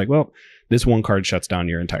strategy. And it's like, well, this one card shuts down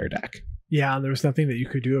your entire deck. Yeah, there was nothing that you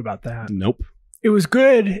could do about that. Nope. It was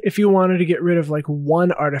good if you wanted to get rid of like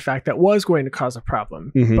one artifact that was going to cause a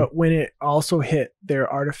problem. But when it also hit their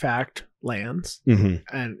artifact lands and,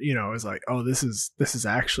 it was like, oh, this is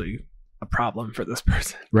actually a problem for this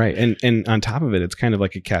person. Right. And on top of it, it's kind of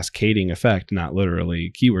like a cascading effect, not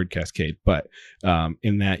literally keyword cascade, but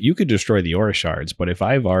in that you could destroy the Aura Shards. But if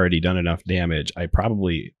I've already done enough damage, I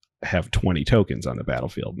probably have 20 tokens on the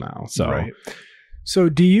battlefield now. So, right. So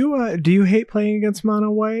do you hate playing against mono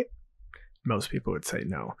white? Most people would say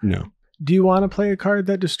no. No. Do you want to play a card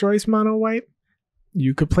that destroys mono white?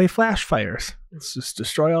 You could play Flash Fires. It's just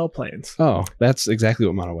destroy all planes. Oh, that's exactly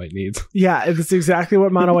what mono white needs. Yeah, it's exactly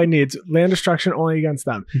what mono white needs. Land destruction only against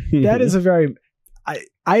them. That is a very...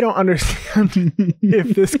 I don't understand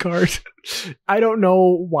if this card... I don't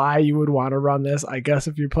know why you would want to run this, I guess,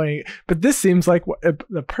 if you're playing... But this seems like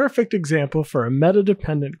the perfect example for a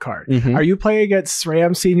meta-dependent card. Are you playing against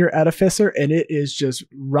SRAM Senior Edificer and it is just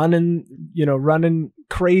running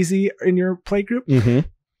crazy in your play group?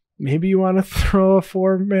 Maybe you want to throw a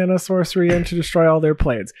 4-mana sorcery in to destroy all their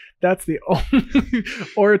planes. That's the only...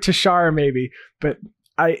 Or a Tashara, maybe. But...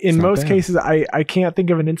 in most cases, I can't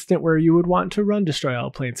think of an instant where you would want to run Destroy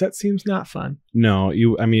All Planes. That seems not fun. No,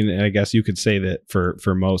 I guess you could say that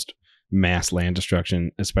for most mass land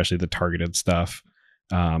destruction, especially the targeted stuff.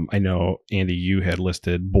 I know, Andy, you had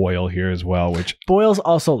listed Boil here as well, which... Boil's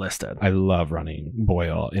also listed. I love running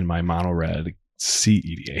Boil in my mono red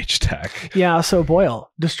CEDH deck. Yeah, so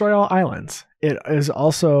Boil, Destroy All Islands. It is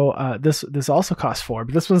also, this also costs 4,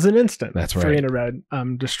 but this one's an instant. That's right. 3 in a red,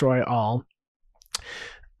 Destroy All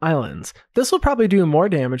Islands. This will probably do more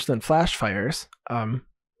damage than Flash Fires.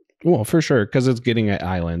 Well, for sure, because it's getting at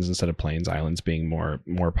islands instead of plains. Islands being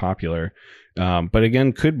more popular, but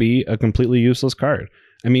again, could be a completely useless card.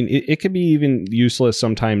 I mean, it could be even useless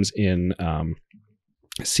sometimes in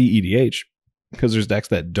CEDH because there's decks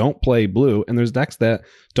that don't play blue and there's decks that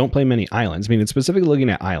don't play many islands. I mean, it's specifically looking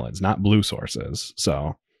at islands, not blue sources.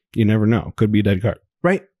 So you never know. Could be a dead card.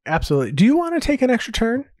 Right. Absolutely. Do you want to take an extra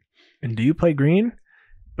turn? And do you play green?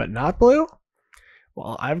 But not blue?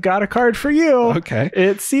 Well, I've got a card for you. Okay.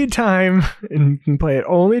 It's Seed Time, and you can play it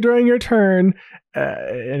only during your turn,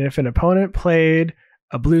 and if an opponent played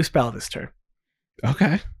a blue spell this turn.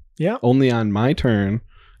 Okay. Yeah. Only on my turn,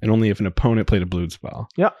 and only if an opponent played a blue spell.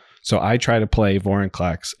 Yeah. So I try to play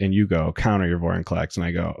Vorinclex, and you go counter your Vorinclex, and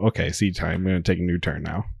I go, okay, Seed Time, I'm going to take a new turn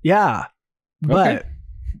now. Yeah. But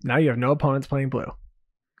Now you have no opponents playing blue.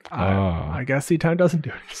 Oh. I guess seed time doesn't do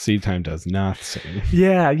it. Seed time does nothing.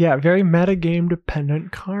 Yeah. Very metagame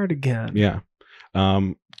dependent card again. Yeah.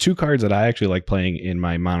 Two cards that I actually like playing in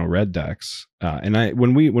my mono red decks. And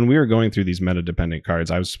when we were going through these meta dependent cards,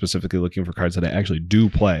 I was specifically looking for cards that I actually do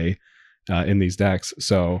play in these decks.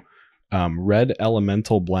 So Red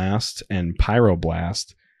Elemental Blast and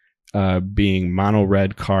Pyroblast being mono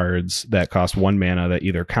red cards that cost 1 mana that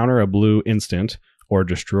either counter a blue instant or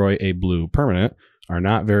destroy a blue permanent are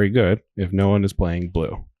not very good if no one is playing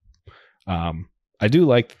blue. I do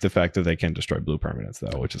like the fact that they can destroy blue permanents,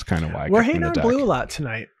 though, which is kind of why we're hating on blue a lot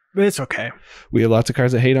tonight, but it's okay. We have lots of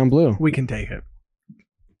cards that hate on blue. We can take it.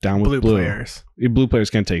 Down with blue. Players. Blue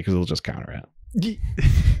players can't take it because they'll just counter it.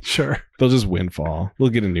 Sure. They'll just windfall.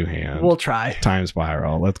 We'll get a new hand. We'll try. Time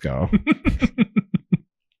Spiral. Let's go.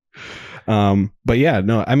 But yeah,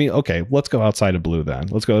 no, I mean, okay, let's go outside of blue then.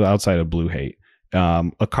 Let's go outside of blue hate.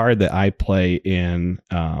 A card that I play in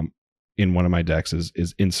one of my decks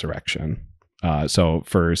is Insurrection. So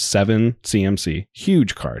for 7 CMC,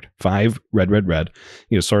 huge card, 5 red.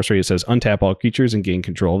 You know, sorcery. It says untap all creatures and gain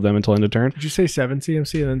control of them until end of turn. Did you say 7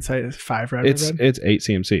 CMC and then say 5 red? It's 8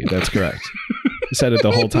 CMC. That's correct. You said it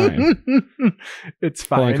the whole time. It's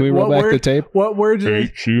fine. Hold on, can we roll back the tape? What word did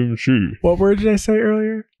 8 CMC. What word did I say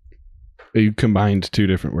earlier? You combined 2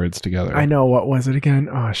 different words together. I know. What was it again?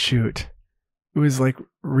 Oh shoot! It was like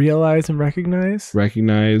realize and recognize.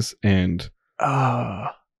 Recognize and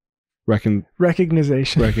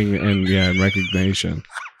recognization. And recognition.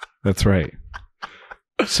 That's right.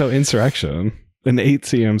 So Insurrection, an 8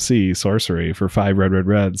 CMC sorcery for 5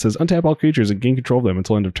 red says untap all creatures and gain control of them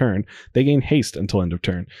until end of turn. They gain haste until end of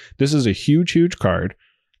turn. This is a huge card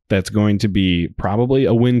that's going to be probably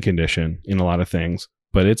a win condition in a lot of things,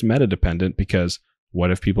 but it's meta dependent because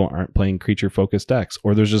what if people aren't playing creature focused decks,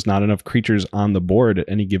 or there's just not enough creatures on the board at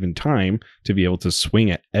any given time to be able to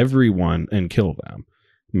swing at everyone and kill them?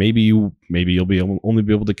 Maybe you'll only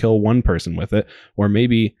be able to kill one person with it, or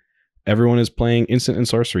maybe everyone is playing instant and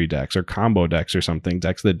sorcery decks or combo decks or something,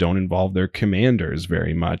 decks that don't involve their commanders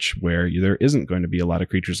very much, where there isn't going to be a lot of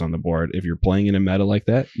creatures on the board. If you're playing in a meta like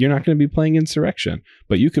that, you're not going to be playing Insurrection,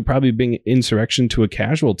 but you could probably bring Insurrection to a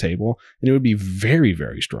casual table and it would be very,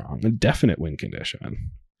 very strong, a definite win condition.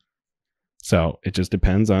 So it just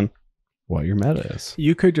depends on what your meta is.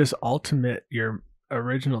 You could just ultimate your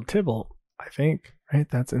original Tibble, I think. Right,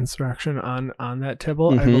 that's Insurrection on that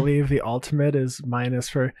Tibble. I believe the ultimate is minus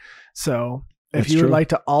for. So if you would like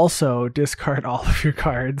to also discard all of your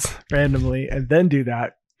cards randomly and then do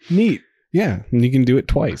that, neat. Yeah, and you can do it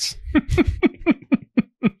twice.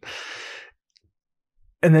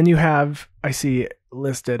 And then you have, I see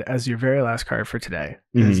listed as your very last card for today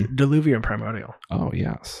is Diluvian Primordial. Oh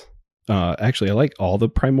yes. Actually, I like all the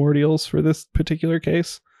primordials for this particular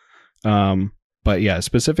case. But yeah,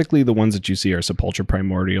 specifically the ones that you see are Sepulchre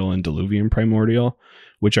Primordial and Diluvian Primordial,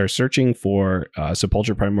 which are searching for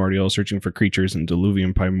Sepulchre Primordial, searching for creatures, and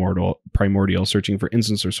Diluvian Primordial, searching for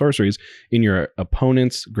instants or sorceries in your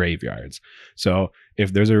opponent's graveyards. So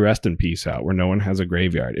if there's a Rest in Peace out where no one has a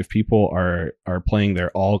graveyard, if people are playing their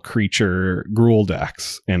all creature Gruul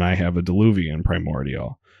decks, and I have a Diluvian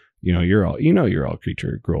Primordial, you're all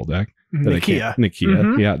creature Gruul deck.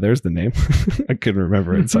 Nikia. Yeah, there's the name. I couldn't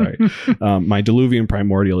remember it. Sorry. My Diluvian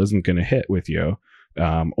Primordial isn't going to hit with you.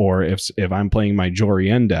 Or if I'm playing my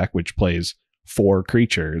Jorien deck, which plays 4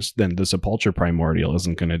 creatures, then the Sepulchre Primordial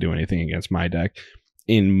isn't going to do anything against my deck.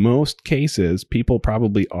 In most cases, people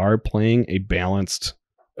probably are playing a balanced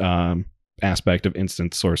aspect of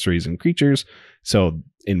instant sorceries and creatures. So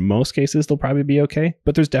in most cases, they'll probably be okay.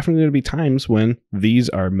 But there's definitely going to be times when these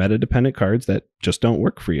are meta-dependent cards that just don't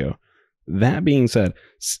work for you. That being said,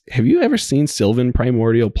 have you ever seen Sylvan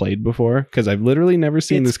Primordial played before? Because I've literally never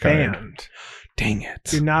seen this card. Banned. Dang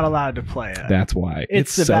it. You're not allowed to play it. That's why.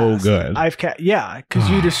 It's the so best. Good. Because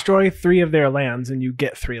you destroy 3 of their lands and you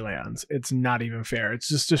get 3 lands. It's not even fair. It's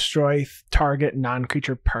just destroy target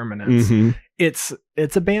non-creature permanents.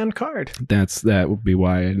 It's a banned card. That would be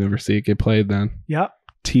why I never see it get played then. Yep.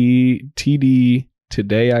 TD.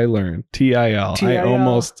 Today I learned. TIL. I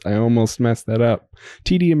almost messed that up.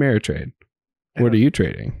 TD Ameritrade. What are you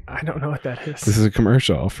trading? I don't know what that is. This is a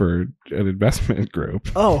commercial for an investment group.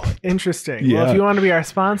 Oh, interesting. Yeah. Well, if you want to be our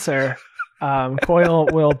sponsor, Coyle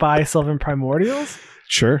will buy Sylvan Primordials.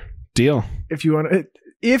 Sure. Deal. If you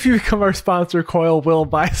become our sponsor, Coyle will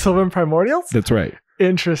buy Sylvan Primordials. That's right.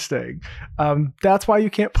 Interesting. That's why you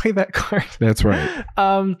can't play that card. That's right.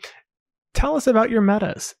 tell us about your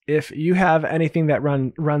metas. If you have anything that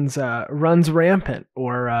runs rampant,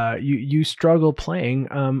 or you struggle playing,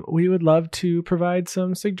 we would love to provide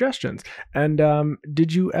some suggestions. And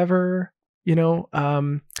did you ever,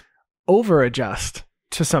 over adjust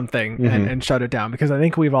to something and shut it down? Because I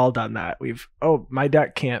think we've all done that. My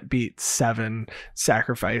deck can't beat 7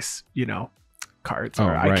 sacrifice, cards,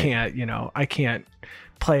 or right. I can't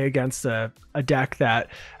play against a deck that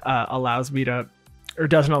allows me to, or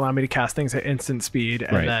doesn't allow me to cast things at instant speed.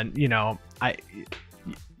 And then,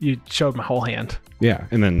 you showed my whole hand. Yeah.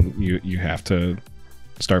 And then you have to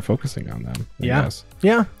start focusing on them. I guess.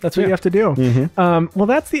 Yeah, that's what you have to do. Well,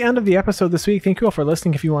 that's the end of the episode this week. Thank you all for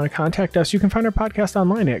listening. If you want to contact us, you can find our podcast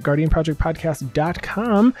online at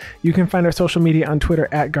guardianprojectpodcast.com. You can find our social media on Twitter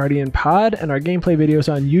at guardianpod, and our gameplay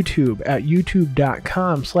videos on YouTube at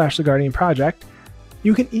youtube.com/theguardianproject.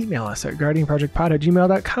 You can email us at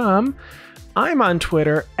guardianprojectpod@gmail.com. I'm on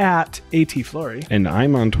Twitter at ATFlory. And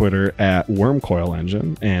I'm on Twitter at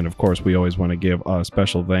WormCoilEngine. And of course, we always want to give a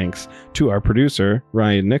special thanks to our producer,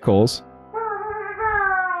 Ryan Nichols.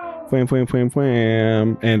 Wham, wham, wham,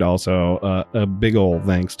 wham. And also a big ol'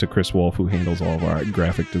 thanks to Chris Wolf, who handles all of our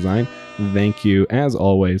graphic design. Thank you, as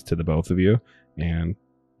always, to the both of you. And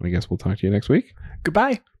I guess we'll talk to you next week.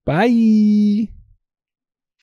 Goodbye. Bye.